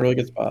himself in a really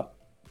good spot.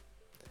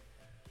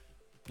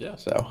 Yeah.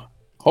 So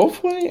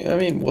hopefully,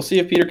 we'll see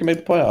if Peter can make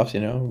the playoffs.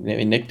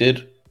 Maybe Nick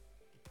did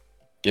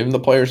give him the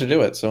players to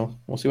do it. So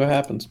we'll see what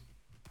happens.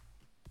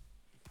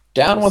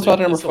 Down one spot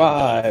to number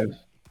 5.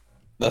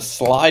 The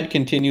slide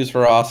continues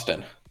for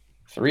Austin.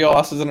 3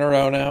 losses in a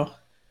row now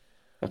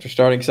after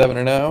starting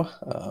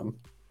 7-0.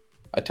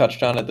 I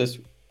touched on it this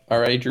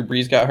already. Drew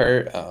Brees got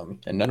hurt,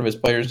 and none of his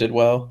players did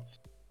well.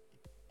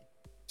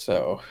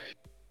 So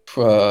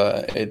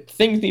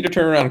things need to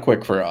turn around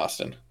quick for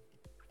Austin.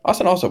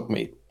 Austin also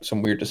made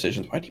some weird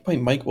decisions. Why did he play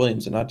Mike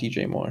Williams and not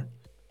DJ Moore?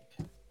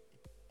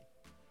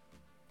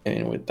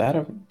 Would that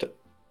have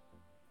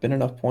been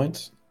enough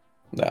points?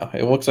 No,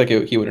 it looks like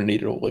he would have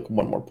needed like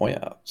one more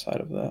point outside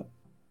of that.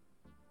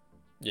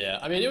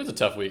 Yeah, it was a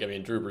tough week.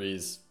 Drew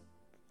Brees,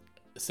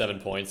 7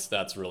 points.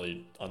 That's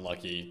really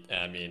unlucky.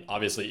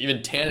 Obviously, even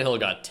Tannehill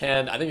got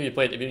 10. I think if you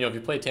play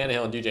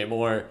Tannehill and DJ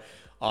Moore,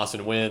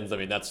 Austin wins.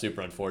 That's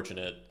super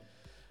unfortunate.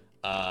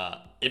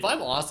 If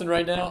I'm Austin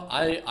right now,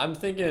 I'm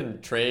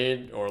thinking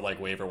trade or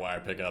like waiver wire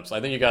pickups. I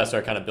think you got to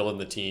start kind of building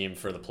the team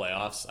for the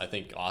playoffs. I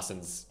think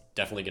Austin's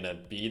definitely going to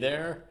be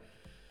there.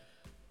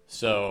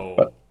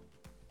 So,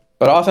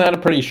 but Austin had a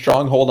pretty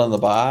strong hold on the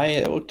bye,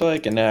 it looked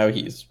like, and now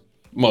he's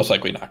most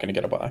likely not going to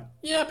get a bye.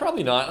 Yeah,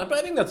 probably not. But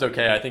I think that's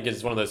okay. I think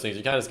it's one of those things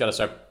you kind of just got to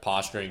start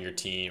posturing your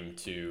team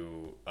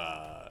to,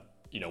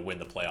 win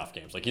the playoff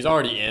games. Like he's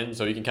already in,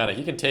 so he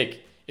can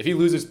take if he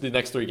loses the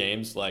next 3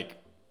 games, like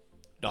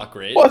not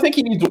great. Well, I think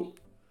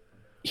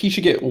he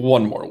should get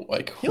one more.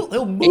 Like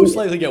he'll most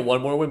likely get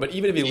one more win, but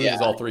even if he loses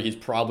all 3, he's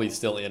probably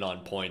still in on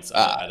points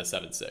at a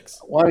 7-6.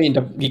 Well,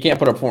 you can't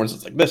put up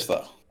performances like this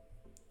though.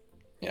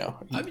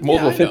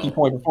 Multiple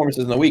 50-point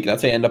performances in the week.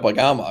 That's how you end up like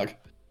Almog.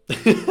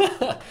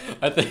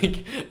 I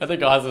think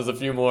Austin's a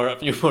few more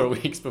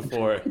weeks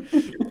before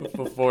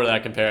that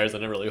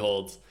comparison it really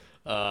holds.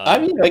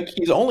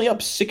 He's only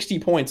up 60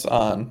 points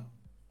on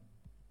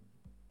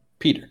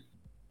Peter.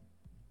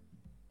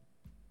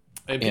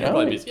 Austin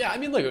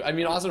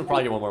will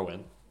probably get one more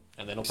win,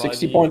 and then he'll probably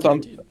 60 points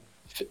on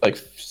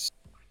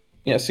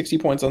 60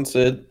 points on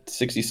Sid,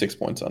 66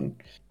 points on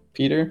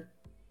Peter,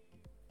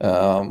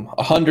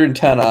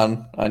 110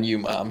 on you,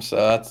 Mom.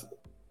 So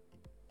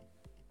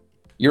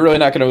you're really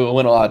not going to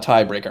win a lot of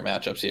tiebreaker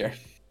matchups here.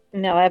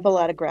 No, I have a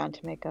lot of ground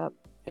to make up.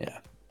 Yeah.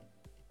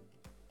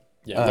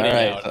 Yeah,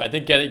 right. I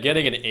think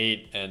getting an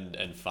 8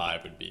 and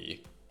 5 would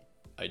be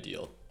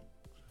ideal.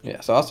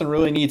 Yeah, so Austin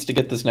really needs to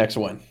get this next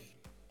win.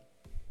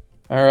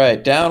 All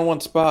right, down one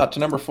spot to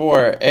number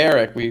 4,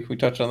 Eric. We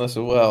touched on this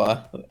as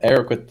well.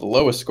 Eric with the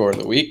lowest score of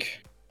the week.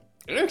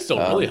 Eric's still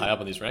really high up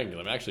on these rankings.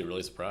 I'm actually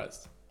really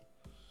surprised.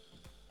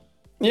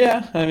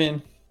 Yeah,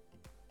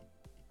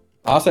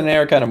 Austin and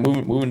Eric kind of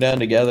moving down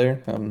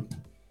together.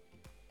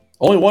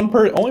 Only one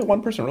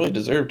person really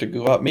deserved to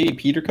go up. Maybe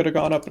Peter could have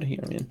gone up, but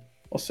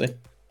we'll see.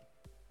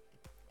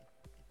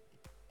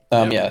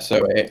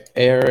 So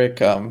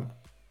Eric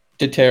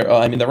did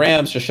terrible. The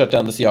Rams just shut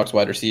down the Seahawks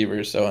wide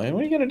receivers. So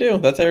what are you gonna do?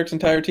 That's Eric's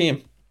entire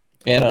team,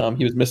 and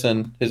he was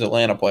missing his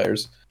Atlanta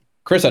players.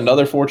 Chris,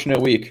 another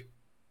fortunate week.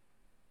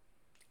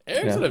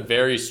 Eric's had a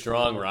very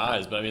strong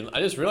rise, but I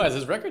just realized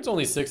his record's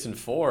only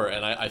 6-4,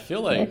 and I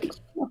feel like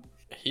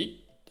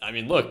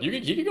look,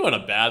 you could go on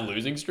a bad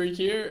losing streak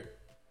here.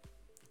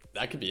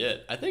 That could be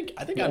it. I think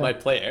I might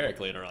play Eric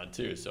later on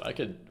too, so I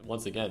could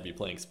once again be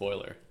playing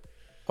spoiler.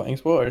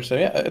 So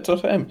yeah, it's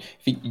up to him.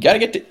 If you got to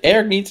get to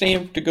Eric needs to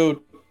aim to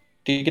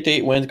get to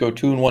 8 wins, go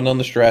 2-1 on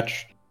the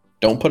stretch.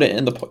 Don't put it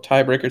in the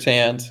tiebreaker's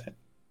hands.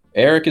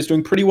 Eric is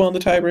doing pretty well in the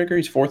tiebreaker.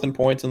 He's 4th in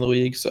points in the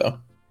league, so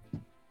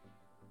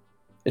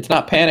it's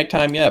not panic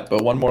time yet.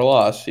 But one more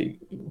loss, it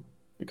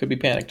could be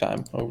panic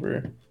time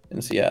over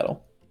in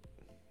Seattle.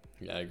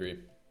 Yeah, I agree.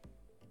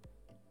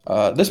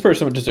 This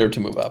person would deserve to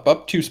move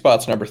up 2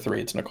 spots. Number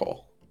 3, it's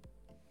Nicole.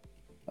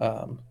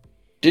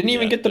 Didn't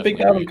even get the big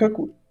Dalvin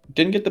Cook.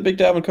 Didn't get the big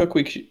Dalvin Cook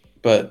week,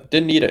 but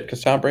didn't need it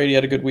because Tom Brady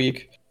had a good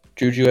week.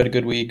 Juju had a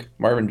good week.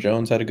 Marvin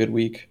Jones had a good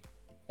week,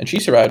 and she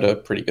survived a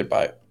pretty good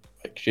bye.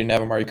 Like she didn't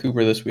have Amari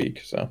Cooper this week,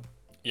 so.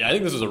 Yeah, I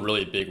think this was a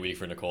really big week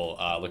for Nicole.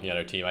 Looking at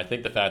her team, I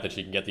think the fact that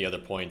she can get the other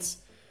points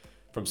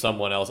from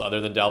someone else other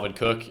than Dalvin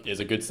Cook is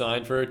a good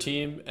sign for a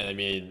team. And I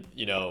mean,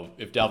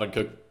 if Dalvin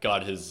Cook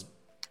got his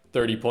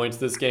 30 points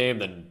this game,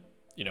 then,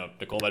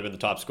 Nicole might have been the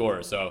top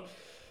scorer. So,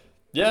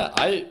 yeah,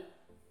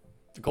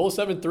 Nicole's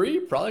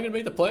 7-3, probably going to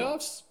make the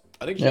playoffs.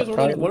 I think she has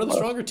one of the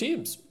stronger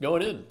teams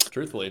going in,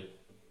 truthfully.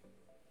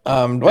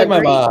 Like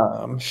my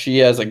mom, she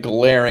has a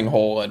glaring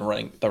hole in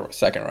the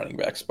second running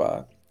back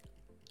spot.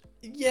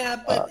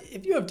 Yeah, but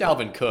if you have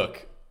Dalvin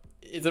Cook,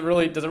 does it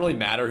really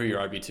matter who your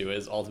RB2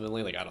 is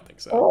ultimately? Like, I don't think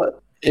so.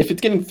 Well, if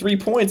it's getting 3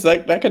 points,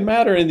 that could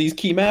matter in these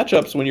key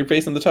matchups when you're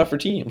facing the tougher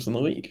teams in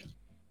the league.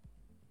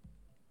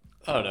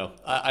 I don't know.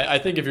 I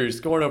think if you're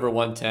scoring over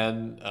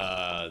 110,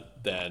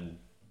 then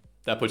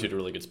that puts you in a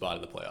really good spot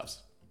in the playoffs.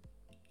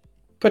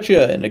 Put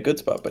you in a good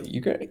spot, but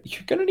you're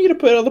gonna need to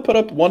put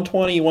up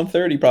 120,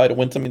 130 probably to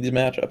win some of these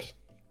matchups.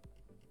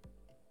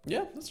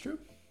 Yeah, that's true.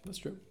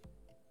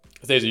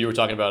 Stacey, you were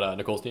talking about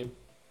Nicole's team?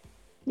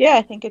 Yeah,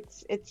 I think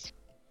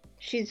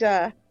she's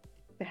has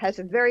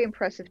a very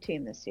impressive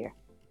team this year.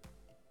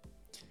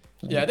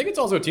 Yeah, I think it's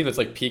also a team that's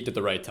like peaked at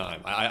the right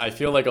time. I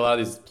feel like a lot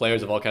of these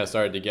players have all kind of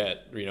started to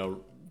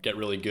get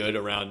really good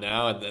around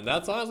now, and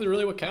that's honestly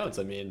really what counts.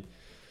 I mean,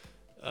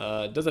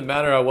 it doesn't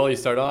matter how well you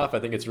start off. I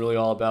think it's really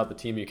all about the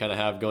team you kind of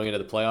have going into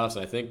the playoffs,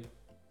 and I think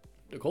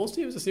Nicole's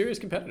team is a serious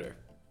competitor.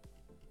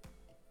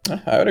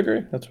 I would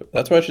agree.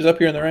 That's why she's up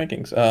here in the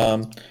rankings.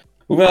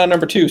 Moving on,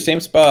 number 2, same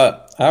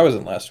spot I was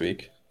in last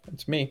week.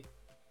 It's me.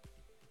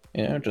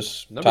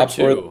 Just number top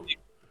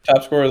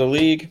scorer of the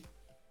league.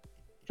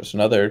 Just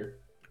another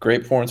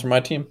great performance from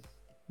my team.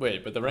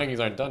 Wait, but the rankings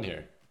aren't done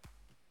here.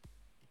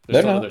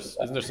 Isn't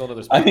there still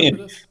another spot for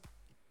this?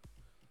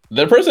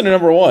 The person at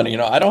number 1,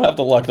 I don't have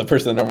the luck the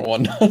person at number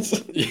 1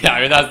 does. Yeah,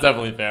 I mean, that's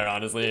definitely fair,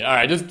 honestly. All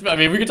right,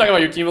 we can talk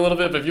about your team a little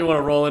bit, but if you want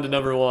to roll into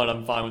number 1,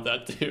 I'm fine with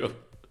that too.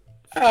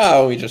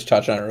 We just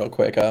touch on it real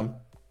quick.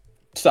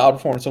 Solid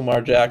performance from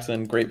Lamar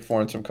Jackson, great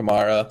performance from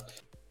Kamara,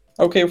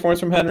 okay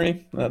performance from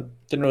Henry.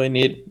 Didn't really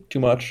need too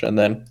much. And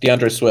then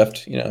DeAndre Swift,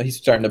 he's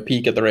starting to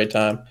peak at the right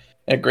time.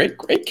 And great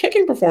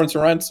kicking performance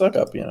from Ryan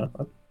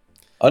Suckup,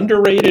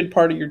 underrated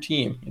part of your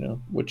team,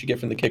 what you get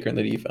from the kicker and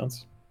the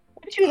defense.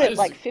 Did you get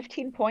like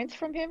 15 points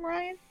from him,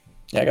 Ryan?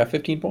 Yeah, I got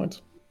 15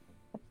 points.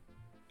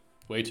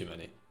 Way too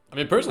many. I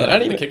mean, personally, I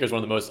think the kicker is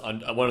one of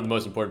the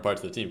most important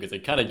parts of the team because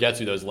it kind of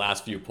gets you those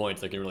last few points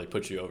that can really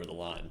put you over the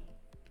line.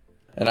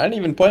 And I didn't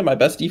even play my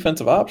best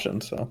defensive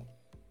option, so.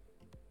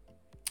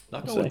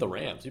 Not going with the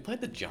Rams. You played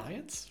the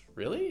Giants?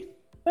 Really?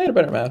 I had a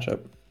better matchup.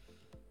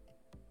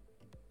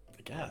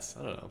 I guess.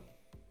 I don't know.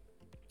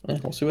 Yeah,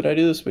 we'll see what I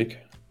do this week.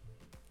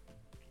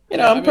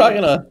 I'm probably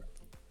gonna.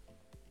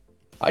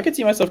 I could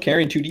see myself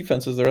carrying 2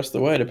 defenses the rest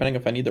of the way, depending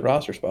if I need the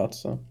roster spots.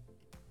 So.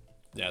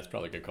 Yeah, it's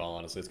probably a good call.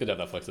 Honestly, it's good to have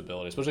that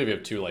flexibility, especially if you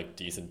have 2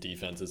 decent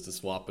defenses to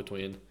swap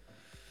between.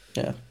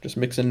 Yeah, just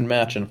mixing and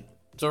matching.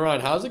 So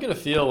Ryan, how's it gonna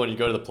feel when you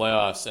go to the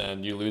playoffs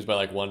and you lose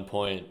by 1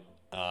 point,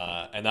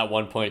 and that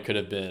 1 point could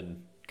have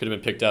been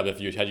picked up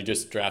if you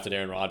just drafted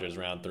Aaron Rodgers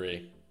round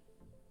 3?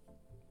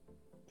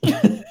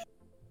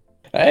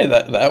 Hey,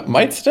 that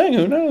might sting.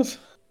 Who knows?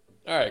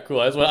 All right, cool.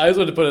 I just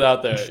wanted to put it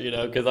out there,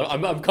 because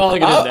I'm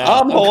calling it in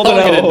now. I'm holding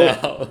it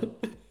now.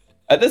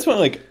 At this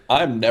point,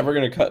 I'm never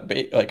gonna cut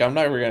bait. I'm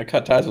never gonna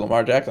cut ties with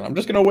Lamar Jackson. I'm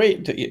just gonna wait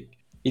until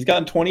he's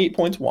gotten 28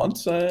 points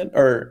once, and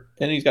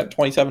he's got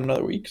 27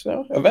 another week.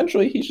 So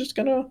eventually, he's just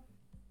gonna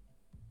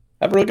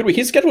have a really good week.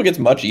 His schedule gets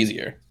much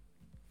easier.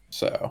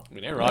 So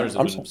Aaron Rodgers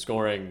has been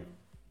scoring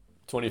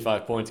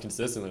 25 points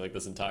consistently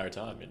this entire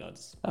time.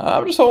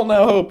 I'm just holding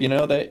out hope.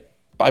 That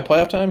by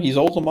playoff time, he's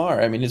old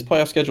Lamar. I mean, his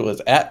playoff schedule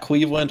is at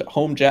Cleveland,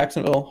 home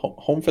Jacksonville,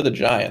 home for the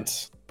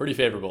Giants. Pretty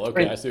favorable.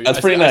 Okay, I see.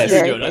 That's pretty nice.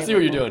 I see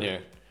what you're doing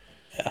here.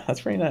 Yeah,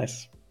 that's pretty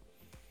nice.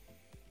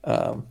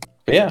 But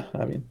yeah,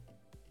 I mean,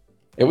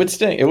 it would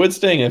sting. It would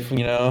sting if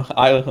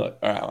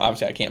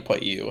obviously I can't play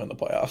you in the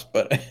playoffs,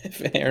 but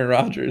if Aaron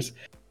Rodgers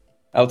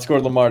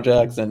outscored Lamar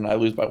Jackson, I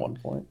lose by 1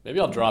 point. Maybe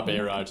I'll drop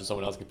Aaron Rodgers so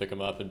someone else can pick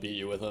him up and beat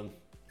you with him.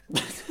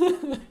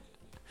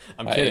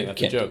 I'm kidding.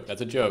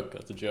 That's a joke.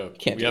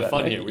 We have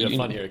fun here. We have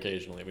fun here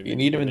occasionally. You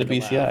need him in the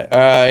BCI.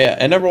 Yeah.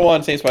 And number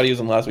 1, same spot he was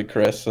in last week,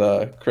 Chris.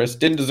 Chris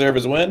didn't deserve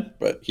his win,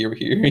 but here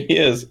he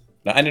is,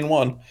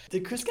 9-1.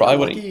 Did Chris get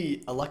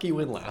a lucky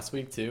win last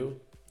week too?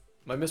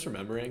 Am I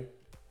misremembering?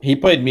 He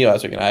played me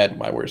last week, and I had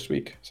my worst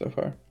week so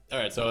far. All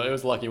right, so it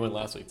was a lucky win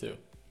last week too.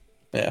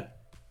 Yeah.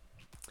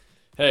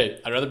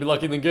 Hey, I'd rather be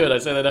lucky than good. I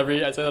say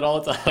that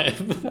all the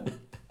time.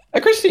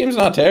 Chris' team's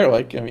not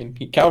terrible.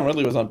 Calvin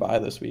Ridley was on bye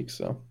this week,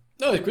 so.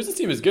 No, Chris's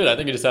team is good. I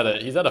think he's had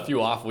a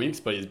few off weeks,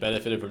 but he's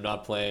benefited from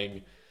not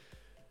playing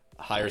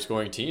higher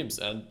scoring teams.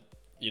 And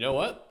you know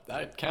what?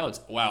 That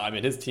counts. Wow,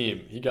 his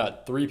team, he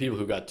got 3 people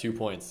who got 2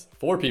 points.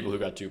 4 people who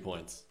got 2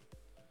 points.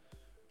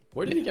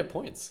 Where did he get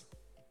points?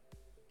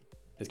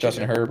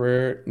 Justin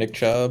Herbert, Nick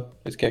Chubb,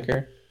 his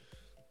kicker.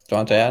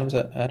 Devontae Adams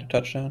had a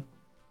touchdown.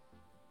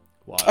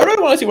 Wow. I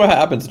really want to see what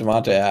happens to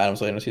Devontae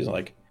Adams later in the season.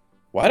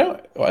 Why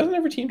doesn't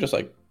every team just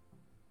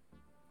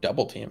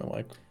double team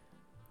him?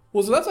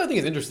 Well, so that's what I think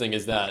is interesting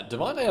is that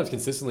Devontae Adams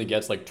consistently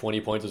gets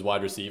 20 points as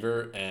wide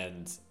receiver,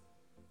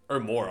 or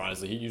more.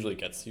 Honestly, he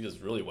does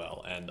really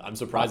well, and I'm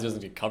surprised he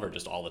doesn't get covered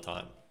just all the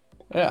time.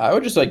 Yeah, I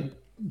would just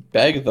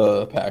beg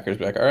the Packers,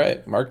 be like, all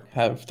right,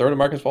 throw to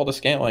Marcus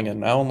Valdes-Scantling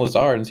and Allen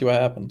Lazard and see what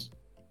happens.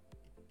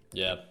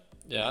 Yeah,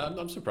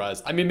 I'm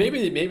surprised. I mean,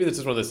 maybe this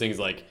is one of those things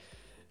like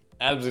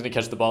Adams is going to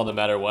catch the ball no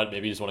matter what.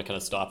 Maybe you just want to kind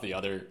of stop the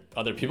other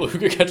people who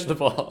could catch the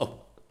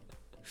ball.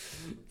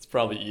 It's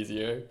probably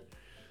easier.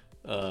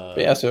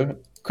 So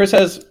Chris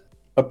has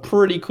a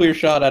pretty clear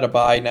shot at a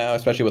bye now,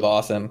 especially with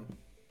Austin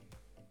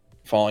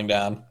falling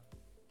down.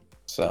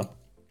 So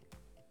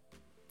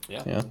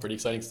yeah, it's pretty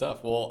exciting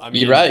stuff. Well, I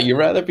mean, you'd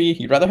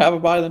rather have a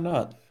bye than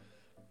not.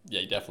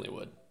 Yeah, you definitely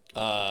would.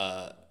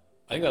 I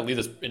think that leads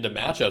us into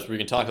matchups where we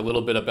can talk a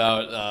little bit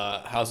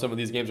about how some of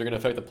these games are going to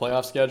affect the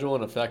playoff schedule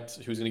and affect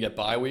who's going to get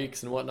bye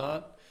weeks and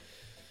whatnot.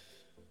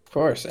 Of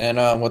course. And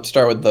let's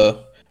start with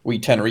the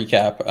Week 10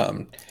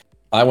 recap.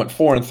 I went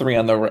 4-3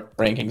 on the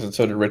rankings, and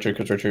so did Richard,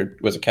 because Richard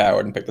was a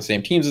coward and picked the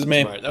same teams as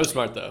me. Smart. That was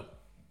smart, though.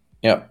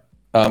 Yep.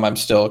 I'm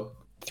still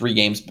 3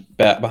 games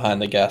back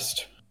behind the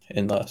guest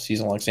in the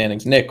season-long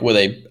standings. Nick with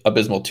a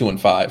abysmal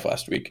 2-5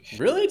 last week.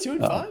 Really?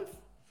 2-5?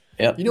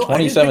 Yep. You know, 27...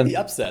 I didn't pick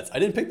the upsets. I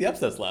didn't pick the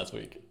upsets last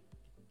week.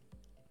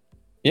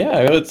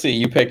 Yeah, let's see.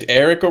 You picked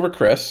Eric over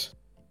Chris.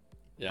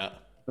 Yeah.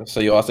 So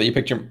you lost that. You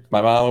picked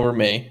my mom over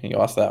me. You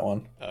lost that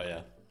one. Oh,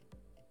 yeah.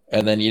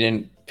 And then you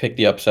didn't pick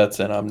the upsets,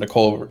 and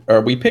Nicole,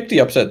 or we picked the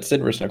upset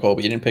Sid versus Nicole,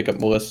 but you didn't pick up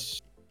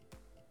Melissa.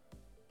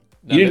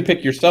 No, you didn't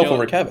pick yourself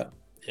over Kevin.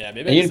 Yeah,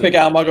 maybe. And you didn't pick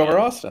Almog over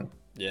Austin.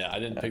 Yeah, I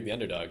didn't pick the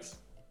underdogs.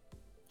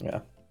 Yeah.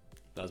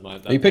 That was my.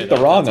 You picked the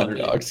wrong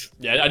underdogs.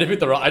 Yeah, I did pick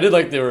the wrong. I did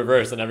like the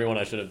reverse on everyone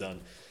I should have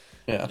done.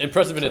 Yeah.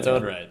 Impressive in its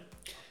own right.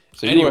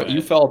 So anyway,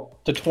 you fell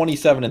to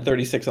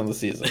 27-36 on the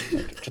season.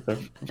 Which is a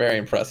very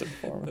impressive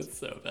performance. That's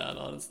so bad,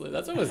 honestly.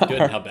 That's almost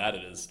good how bad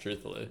it is,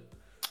 truthfully.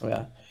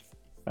 Yeah.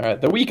 All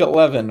right, the Week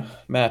 11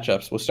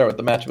 matchups. We'll start with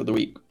the matchup of the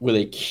week with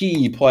a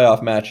key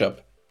playoff matchup: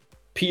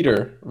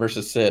 Peter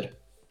versus Sid.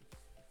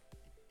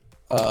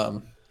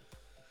 And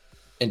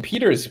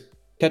Peter is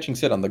catching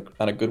Sid on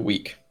a good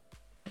week,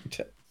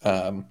 because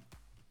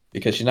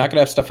she's not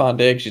going to have Stephon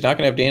Diggs, she's not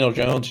going to have Daniel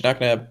Jones, she's not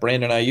going to have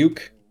Brandon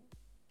Ayuk,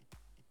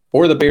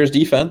 or the Bears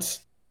defense.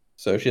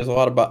 So she has a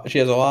lot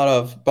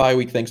of bye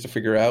week things to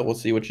figure out. We'll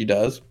see what she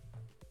does.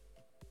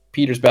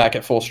 Peter's back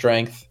at full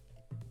strength.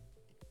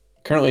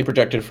 Currently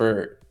projected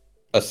for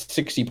a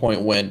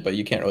 60-point win, but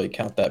you can't really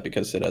count that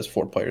because it has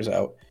 4 players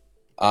out.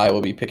 I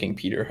will be picking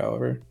Peter,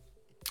 however.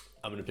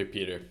 I'm going to pick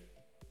Peter.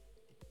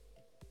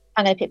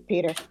 I'm going to pick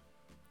Peter.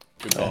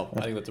 Good call.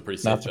 I think that's a pretty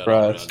safe Not bet.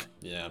 surprised.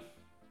 Yeah.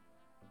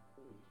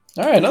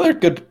 All right, another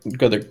good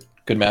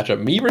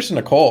matchup. Me versus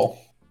Nicole.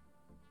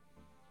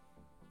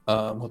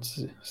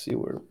 Let's see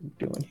what we're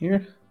doing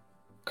here.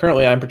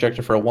 Currently, I'm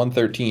projected for a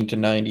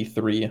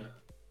 113-93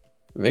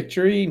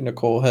 victory.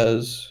 Nicole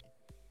has...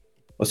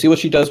 We'll see what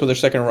she does with her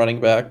second running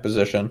back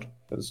position,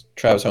 because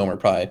Travis Homer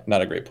probably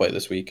not a great play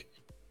this week.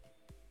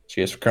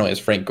 She currently has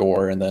Frank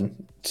Gore and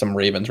then some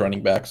Ravens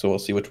running back, so we'll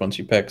see which one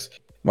she picks.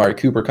 Amari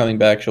Cooper coming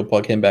back, she'll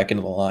plug him back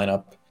into the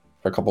lineup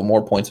for a couple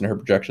more points in her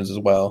projections as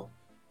well.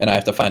 And I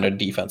have to find a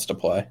defense to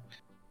play.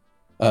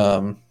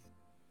 I'm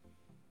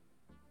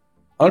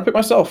going to pick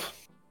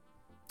myself.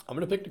 I'm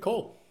going to pick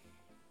Nicole.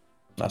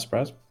 Not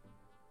surprised.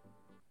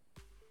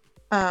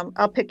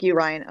 I'll pick you,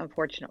 Ryan,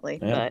 unfortunately,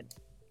 but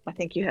I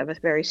think you have a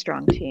very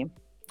strong team.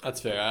 That's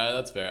fair.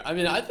 That's fair. I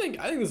mean, I think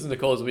this is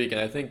Nicole's week,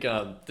 and I think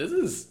this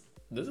is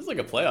like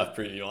a playoff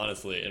preview,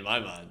 honestly, in my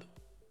mind.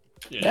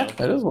 You know?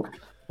 Yeah, it is a little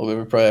bit of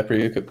a playoff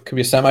preview. Could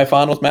be a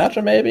semifinals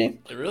matchup,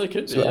 maybe. It really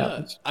could be.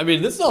 Yeah. I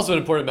mean, this is also an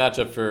important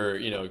matchup for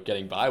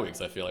getting bye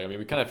weeks. I feel like. I mean,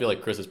 we kind of feel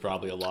like Chris is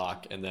probably a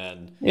lock, and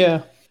then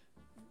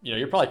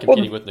you're probably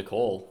competing with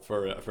Nicole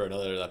for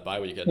another that bye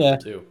week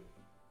too.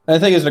 And the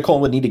thing is, Nicole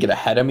would need to get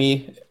ahead of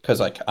me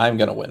because I'm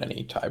gonna win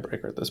any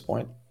tiebreaker at this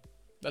point.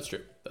 That's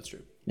true.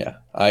 Yeah,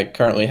 I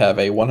currently have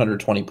a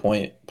 120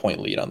 point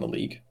lead on the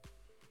league.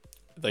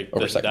 Like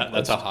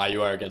that's how high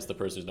you are against the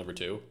person who's number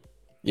 2.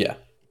 Yeah,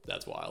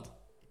 that's wild.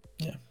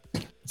 Yeah,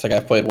 it's like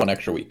I've played one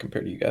extra week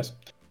compared to you guys.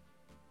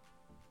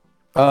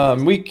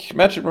 Week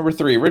matchup number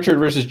 3: Richard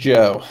versus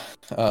Joe.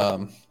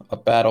 A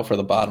battle for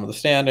the bottom of the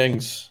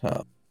standings.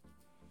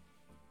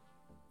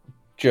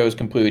 Joe's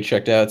completely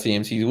checked out. It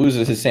seems he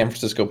loses his San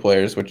Francisco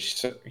players,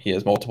 which he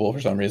has multiple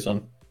for some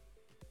reason.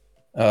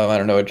 I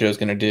don't know what Joe's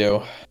going to do.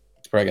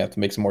 He's probably going to have to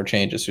make some more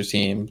changes to his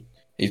team.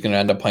 He's going to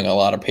end up playing a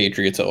lot of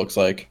Patriots, it looks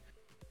like,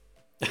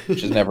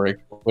 which is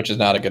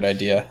not a good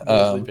idea.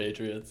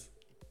 Patriots.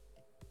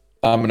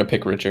 I'm going to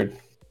pick Richard.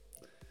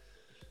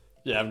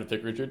 Yeah, I'm going to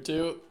pick Richard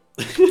too.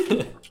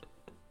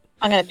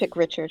 I'm going to pick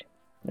Richard.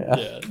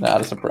 Yeah,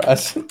 not a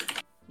surprise.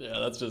 Yeah,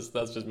 that's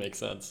just makes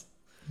sense.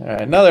 All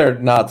right, another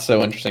not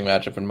so interesting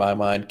matchup in my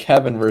mind.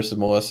 Kevin versus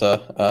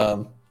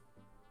Melissa.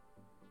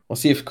 We'll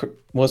see if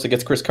Melissa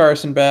gets Chris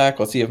Carson back.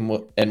 Let's see if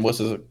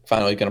Melissa's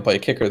finally going to play a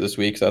kicker this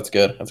week, so that's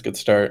good. That's a good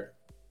start.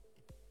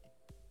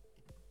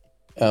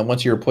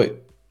 Once you replace...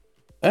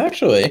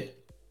 Actually,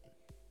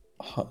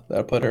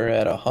 that'll put her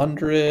at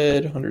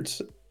 100.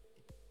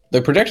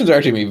 The projections are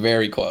actually going to be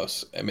very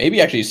close.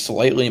 Maybe actually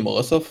slightly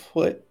Melissa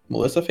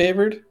Melissa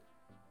favored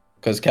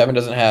because Kevin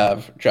doesn't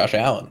have Josh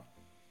Allen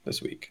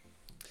this week.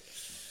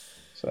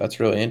 So that's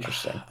really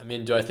interesting. I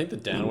mean, do I think the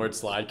downward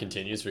slide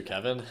continues for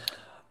Kevin?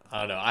 I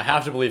don't know. I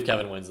have to believe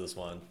Kevin wins this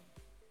one.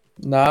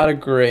 Not a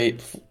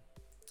great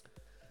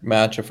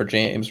matchup for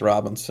James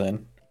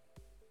Robinson.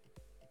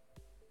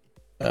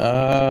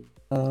 Yeah,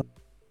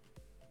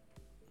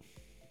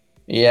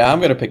 I'm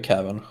going to pick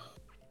Kevin.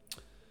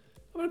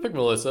 I'm going to pick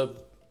Melissa.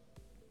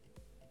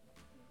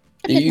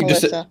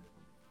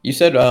 You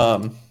said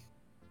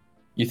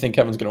you think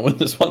Kevin's going to win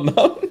this one,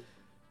 though?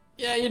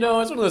 Yeah, it's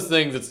one of those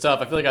things. It's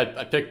tough. I feel like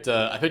I picked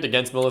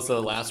against Melissa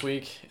last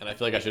week, and I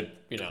feel like I should,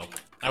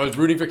 I was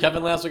rooting for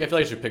Kevin last week. I feel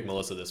like I should pick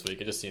Melissa this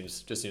week. It just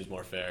seems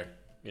more fair.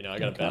 I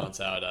got to balance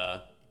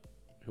out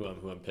who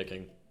I'm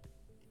picking.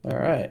 All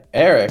right,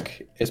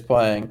 Eric is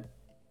playing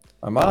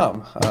my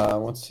mom.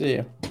 Let's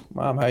see,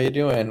 Mom, how you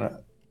doing?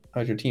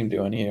 How's your team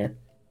doing here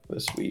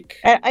this week?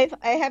 I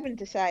haven't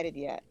decided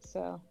yet,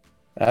 so.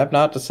 I have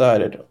not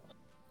decided.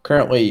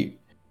 Currently,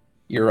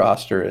 your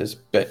roster is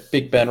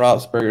Big Ben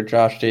Roethlisberger,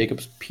 Josh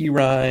Jacobs, P.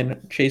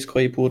 Ryan, Chase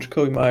Claypool,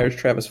 Jacoby Myers,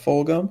 Travis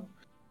Fulgham.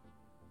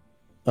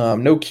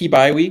 No key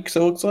bye weeks,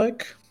 it looks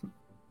like.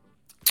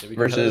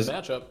 Versus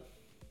matchup.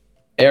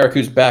 Eric,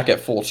 who's back at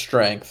full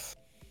strength,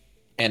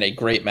 and a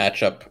great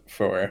matchup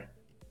for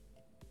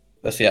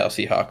the Seattle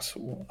Seahawks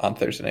on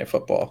Thursday Night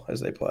Football as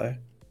they play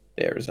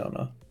the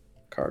Arizona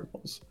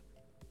Cardinals.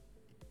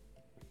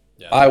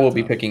 Yeah, I will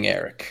be picking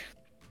Eric.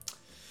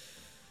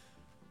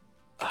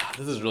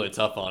 This is really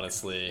tough,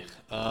 honestly.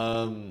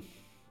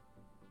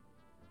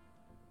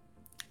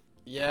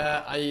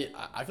 Yeah, I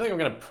feel like I'm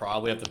gonna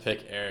probably have to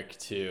pick Eric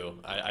too.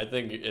 I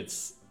think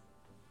it's,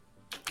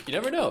 you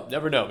never know. But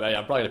yeah,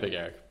 I'm probably gonna pick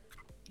Eric.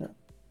 Yeah.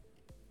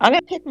 I'm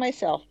gonna pick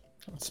myself.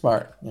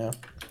 Smart, yeah.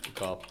 Good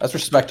call. That's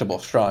respectable,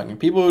 strong.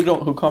 People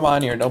who come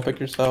on here and don't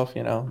pick yourself,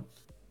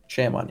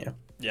 shame on you.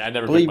 Yeah, I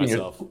never pick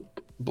myself.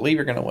 Believe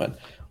you're gonna win.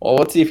 Well,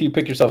 let's see if you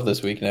pick yourself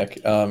this week,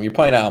 Nick. You're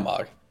playing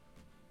Almog.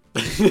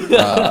 He's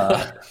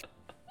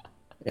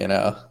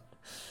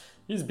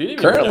beating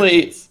me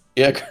currently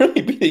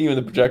beating you in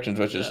the projections,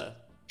 which is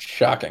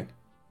shocking.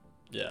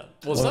 Yeah.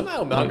 Well,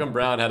 somehow Malcolm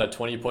Brown had a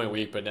 20-point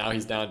week, but now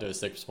he's down to a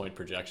 6-point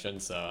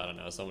projection. So I don't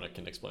know. Someone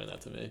can explain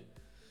that to me.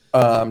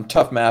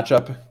 Tough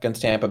matchup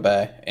against Tampa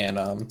Bay, and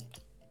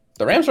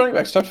the Rams running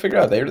back's tough to figure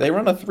out. They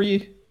run a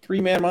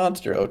three-man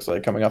monster. It looks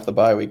like coming off the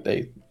bye week.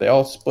 They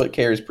all split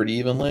carries pretty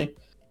evenly.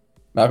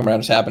 Malcolm Brown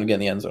just happened to get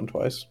in the end zone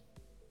twice.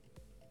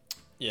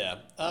 Yeah.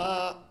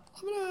 I'm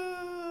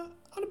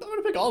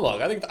gonna pick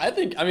Allbog. I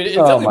think. I mean, it's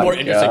definitely more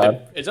interesting.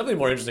 It's definitely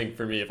more interesting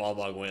for me if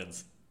Allbog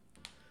wins.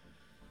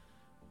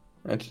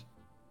 It's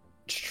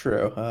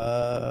true.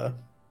 But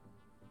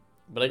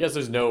I guess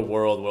there's no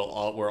world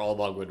where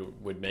Allbog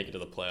would make it to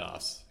the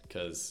playoffs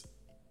because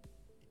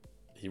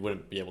he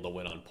wouldn't be able to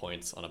win on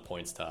a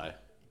points tie.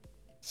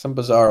 Some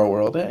bizarre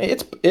world.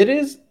 It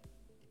is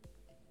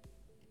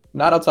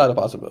not outside the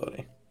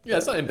possibility. Yeah,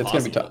 it's not impossible.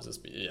 It's gonna be tough.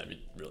 It'd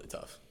be really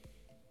tough.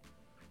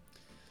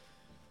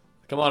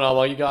 Come on,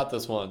 Allbog, you got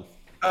this one.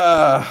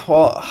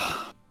 Well,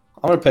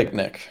 I'm gonna pick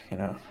Nick.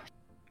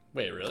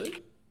 Wait,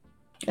 really?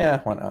 Yeah,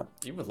 why not?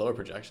 Even with lower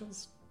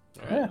projections?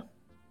 All right. Yeah.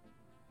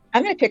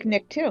 I'm gonna pick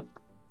Nick too.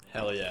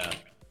 Hell yeah.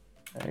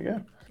 There you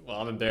go.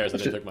 Well, I'm embarrassed I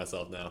didn't pick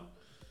myself now.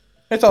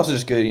 It's also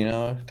just good,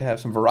 to have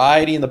some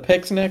variety in the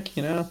picks, Nick.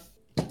 Yeah,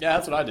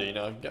 that's what I do.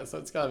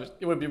 So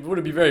it would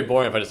be very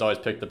boring if I just always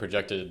picked the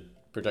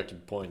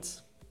projected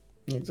points.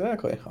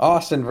 Exactly.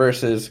 Austin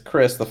versus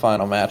Chris, the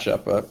final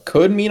matchup.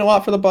 Could mean a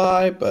lot for the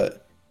bye,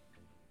 but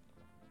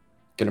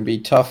gonna be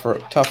tough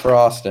for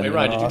Austin. Wait,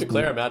 Ryan, did you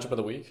declare a matchup of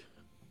the week?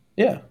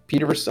 Yeah,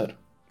 Peter versus Sid.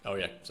 Oh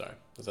yeah, sorry,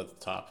 that's at the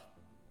top.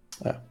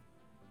 Yeah.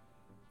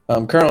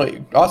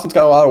 Currently, Austin's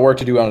got a lot of work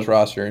to do on his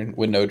roster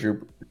with no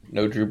Drew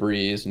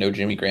Brees, no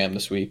Jimmy Graham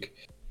this week.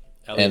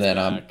 Elliott's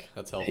back.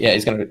 That's helpful. Yeah,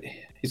 he's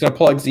gonna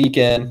plug Zeke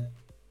in.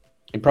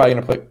 He's probably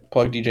gonna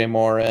plug DJ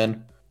Moore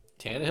in.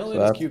 Tannehill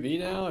is QB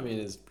now. I mean,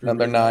 is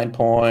another 9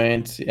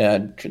 points. Yeah,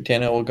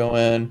 Tannehill will go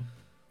in,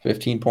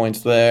 15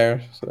 points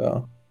there.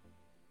 So,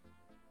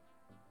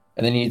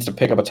 and then he needs to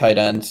pick up a tight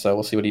end. So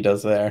we'll see what he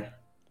does there.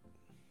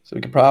 So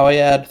we could probably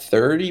add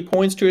 30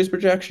 points to his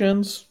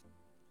projections,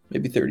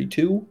 maybe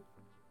 32.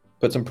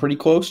 Puts him pretty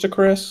close to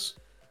Chris.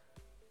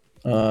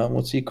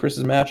 Let's see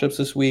Chris's matchups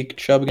this week.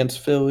 Chubb against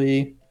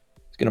Philly.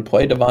 He's gonna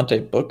play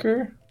Devontae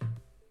Booker.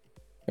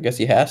 I guess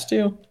he has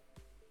to.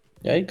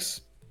 Yikes.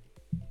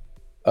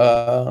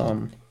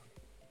 Calvin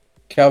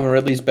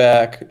Ridley's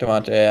back.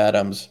 Devontae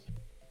Adams.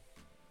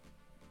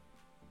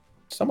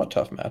 Somewhat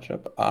tough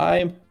matchup.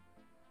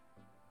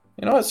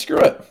 You know what? Screw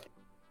it.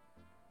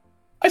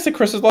 I said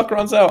Chris's luck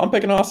runs out. I'm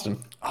picking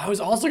Austin. I was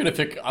also gonna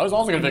pick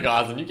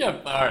Austin. You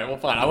can't. All right, well,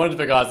 fine. I wanted to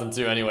pick Austin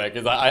too, anyway,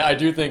 because I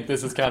do think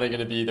this is kind of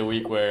gonna be the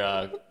week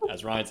where,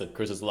 as Ryan said,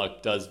 Chris's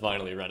luck does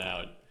finally run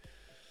out.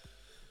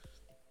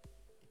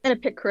 I'm gonna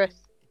pick Chris.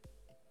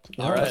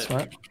 All right.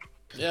 Smart.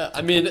 Yeah,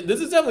 I mean, this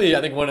is definitely,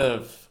 I think, one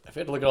of, if you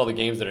had to look at all the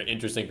games that are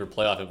interesting for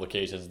playoff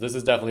implications, this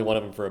is definitely one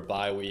of them for a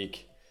bye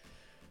week.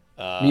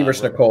 Me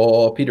versus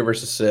Nicole, Peter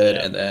versus Sid,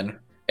 and then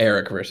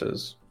Eric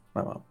versus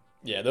my mom.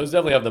 Yeah, those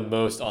definitely have the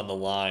most on the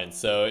line.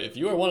 So if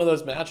you are one of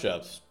those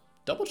matchups,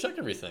 double check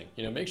everything.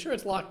 Make sure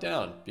it's locked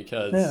down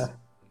because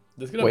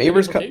there's going to be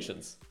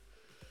implications.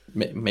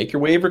 Make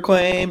your waiver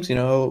claims.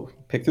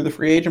 Pick through the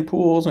free agent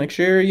pools. Make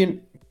sure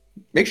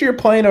you're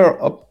playing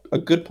a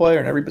good player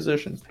in every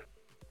position.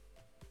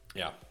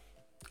 Yeah.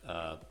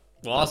 Well,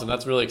 awesome.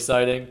 That's really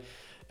exciting.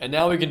 And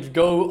now we can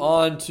go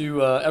on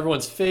to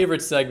everyone's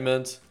favorite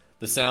segment,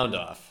 the sound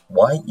off.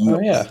 Why you? Oh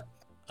yeah.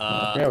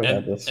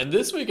 And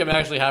this week I'm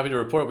actually happy to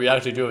report we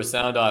actually do have a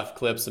sound off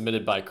clip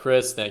submitted by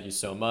Chris. Thank you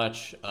so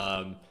much.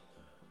 I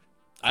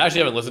actually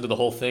haven't listened to the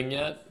whole thing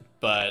yet,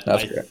 but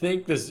I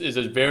think this is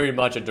very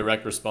much a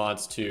direct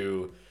response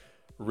to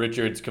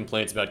Richard's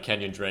complaints about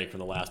Kenyon Drake from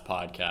the last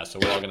podcast. So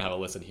we're all going to have a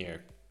listen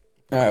here.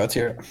 All right, let's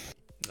hear it.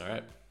 All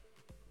right.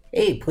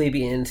 Hey,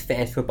 Plebeians,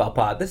 Fantasy Football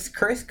Pod. This is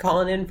Chris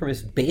calling in from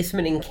his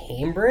basement in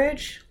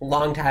Cambridge.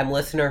 Long-time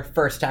listener,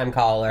 first-time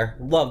caller.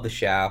 Love the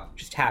show.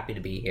 Just happy to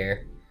be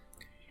here.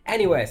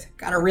 Anyways,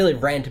 gotta really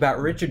rant about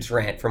Richard's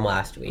rant from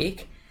last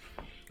week.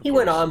 He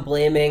went on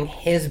blaming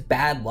his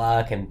bad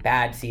luck and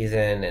bad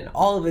season and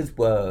all of his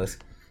woes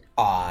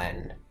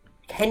on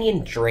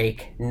Kenyon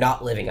Drake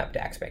not living up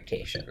to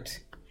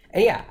expectations.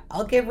 And yeah,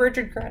 I'll give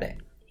Richard credit.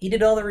 He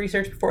did all the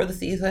research before the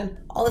season.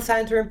 All the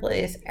signs were in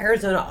place.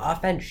 Arizona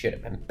offense should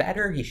have been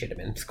better. He should have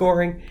been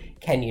scoring.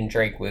 Kenyon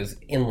Drake was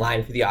in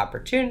line for the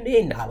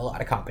opportunity. Not a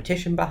lot of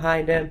competition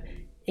behind him.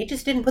 He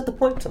just didn't put the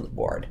points on the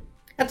board.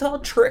 That's all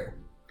true.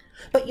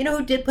 But you know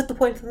who did put the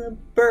points on the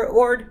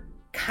board?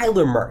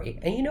 Kyler Murray.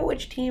 And you know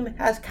which team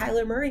has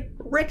Kyler Murray?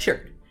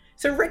 Richard.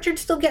 So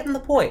Richard's still getting the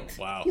points.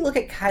 Wow. You look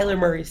at Kyler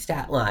Murray's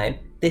stat line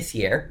this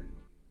year.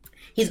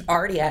 He's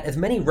already at as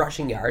many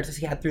rushing yards as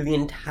he had through the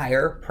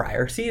entire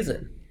prior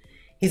season.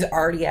 He's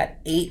already at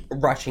 8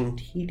 rushing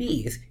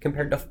TDs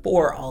compared to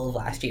 4 all of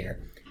last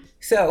year.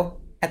 So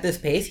at this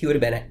pace, he would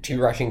have been at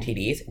 2 rushing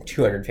TDs and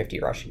 250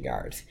 rushing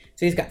yards.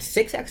 So he's got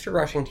 6 extra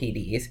rushing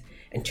TDs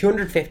and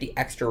 250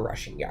 extra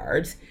rushing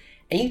yards.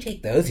 And you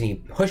take those and you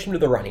push them to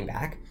the running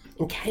back,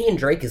 and Kenyon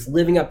Drake is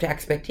living up to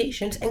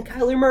expectations, and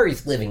Kyler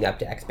Murray's living up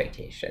to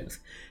expectations.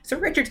 So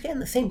Richard's getting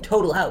the same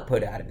total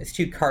output out of his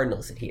 2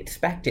 Cardinals that he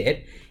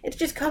expected. It's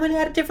just coming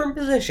at a different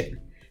position.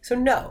 So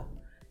no,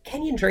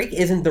 Kenyon Drake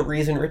isn't the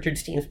reason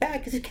Richard's team's bad,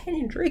 because if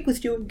Kenyon Drake was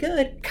doing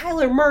good,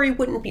 Kyler Murray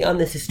wouldn't be on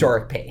this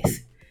historic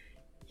pace.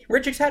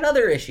 Richard's had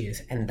other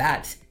issues, and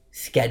that's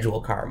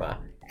schedule karma.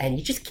 And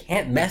you just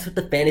can't mess with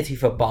the fantasy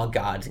football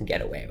gods and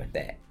get away with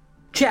it.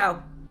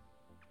 Ciao.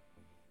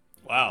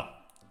 Wow,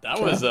 that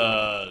was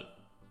a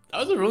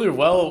really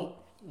well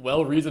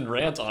reasoned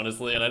rant,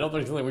 honestly, and I don't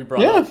think it's something we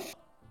brought up.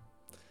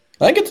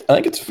 I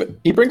think it's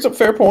he brings up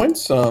fair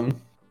points. Look,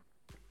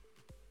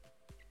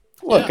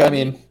 yeah, I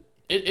mean,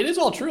 it is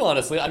all true,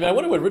 honestly. I mean, I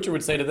wonder what Richard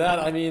would say to that.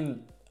 I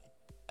mean,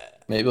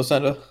 maybe he'll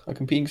send a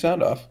competing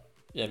sound off.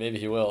 Yeah, maybe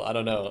he will. I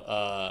don't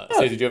know.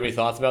 Stacey, do you have any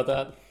thoughts about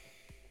that?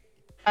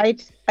 I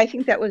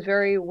think that was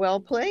very well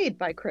played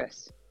by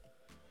Chris.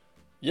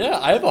 Yeah,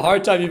 I have a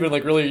hard time even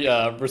really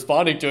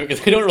responding to it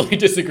because I don't really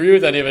disagree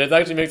with any of it. It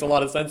actually makes a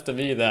lot of sense to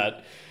me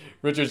that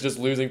Richard's just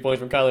losing points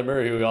from Kyler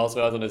Murray, who he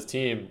also has on his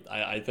team.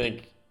 I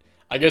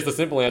guess the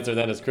simple answer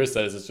then, as Chris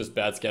says, is just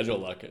bad schedule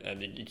luck,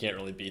 and you can't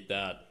really beat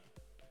that.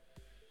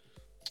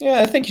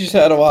 Yeah, I think you just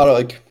had a lot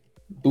of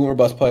boomer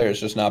bust players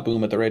just not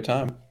boom at the right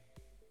time.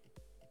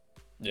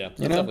 Yeah,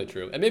 that's definitely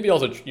true. And maybe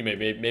also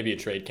maybe you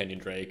trade Kenyon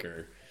Drake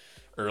or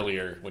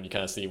earlier when you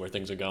kind of see where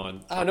things are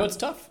going. I don't know. It's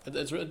tough.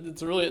 It's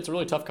a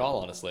really tough call,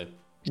 honestly.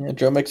 Yeah,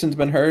 Joe Mixon's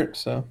been hurt,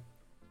 so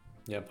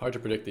yeah, hard to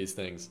predict these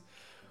things.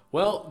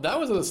 Well, that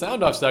was the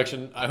sound off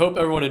section. I hope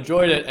everyone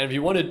enjoyed it. And if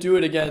you want to do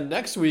it again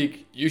next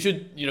week, you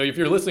should. If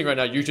you're listening right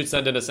now, you should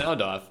send in a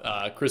sound off.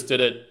 Chris did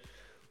it.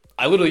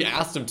 I literally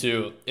asked him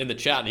to in the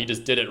chat, and he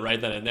just did it right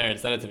then and there and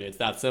sent it to me. It's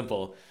that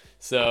simple.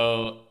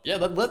 So yeah,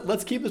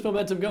 let's keep this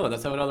momentum going.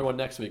 Let's have another one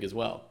next week as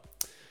well.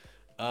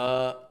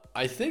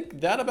 I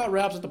think that about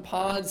wraps up the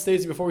pod.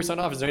 Stacey, before we sign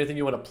off, is there anything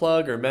you want to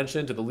plug or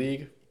mention to the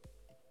league?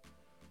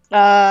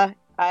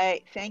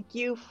 I thank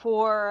you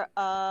for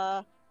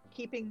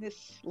keeping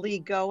this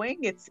league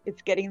going. It's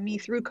getting me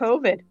through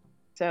COVID.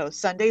 So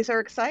Sundays are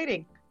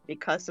exciting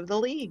because of the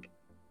league.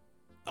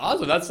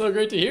 Awesome. That's so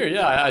great to hear.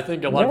 Yeah, I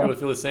think a lot of people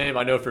feel the same.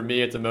 I know for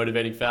me, it's a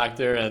motivating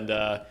factor, and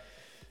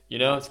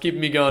it's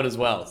keeping me going as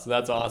well. So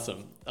that's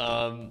awesome.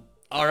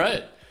 All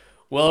right.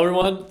 Well,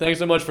 everyone, thanks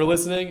so much for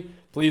listening.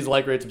 Please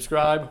like, rate,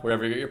 subscribe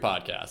wherever you get your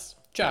podcasts.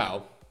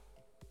 Ciao.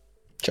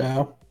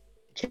 Ciao.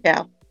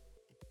 Ciao.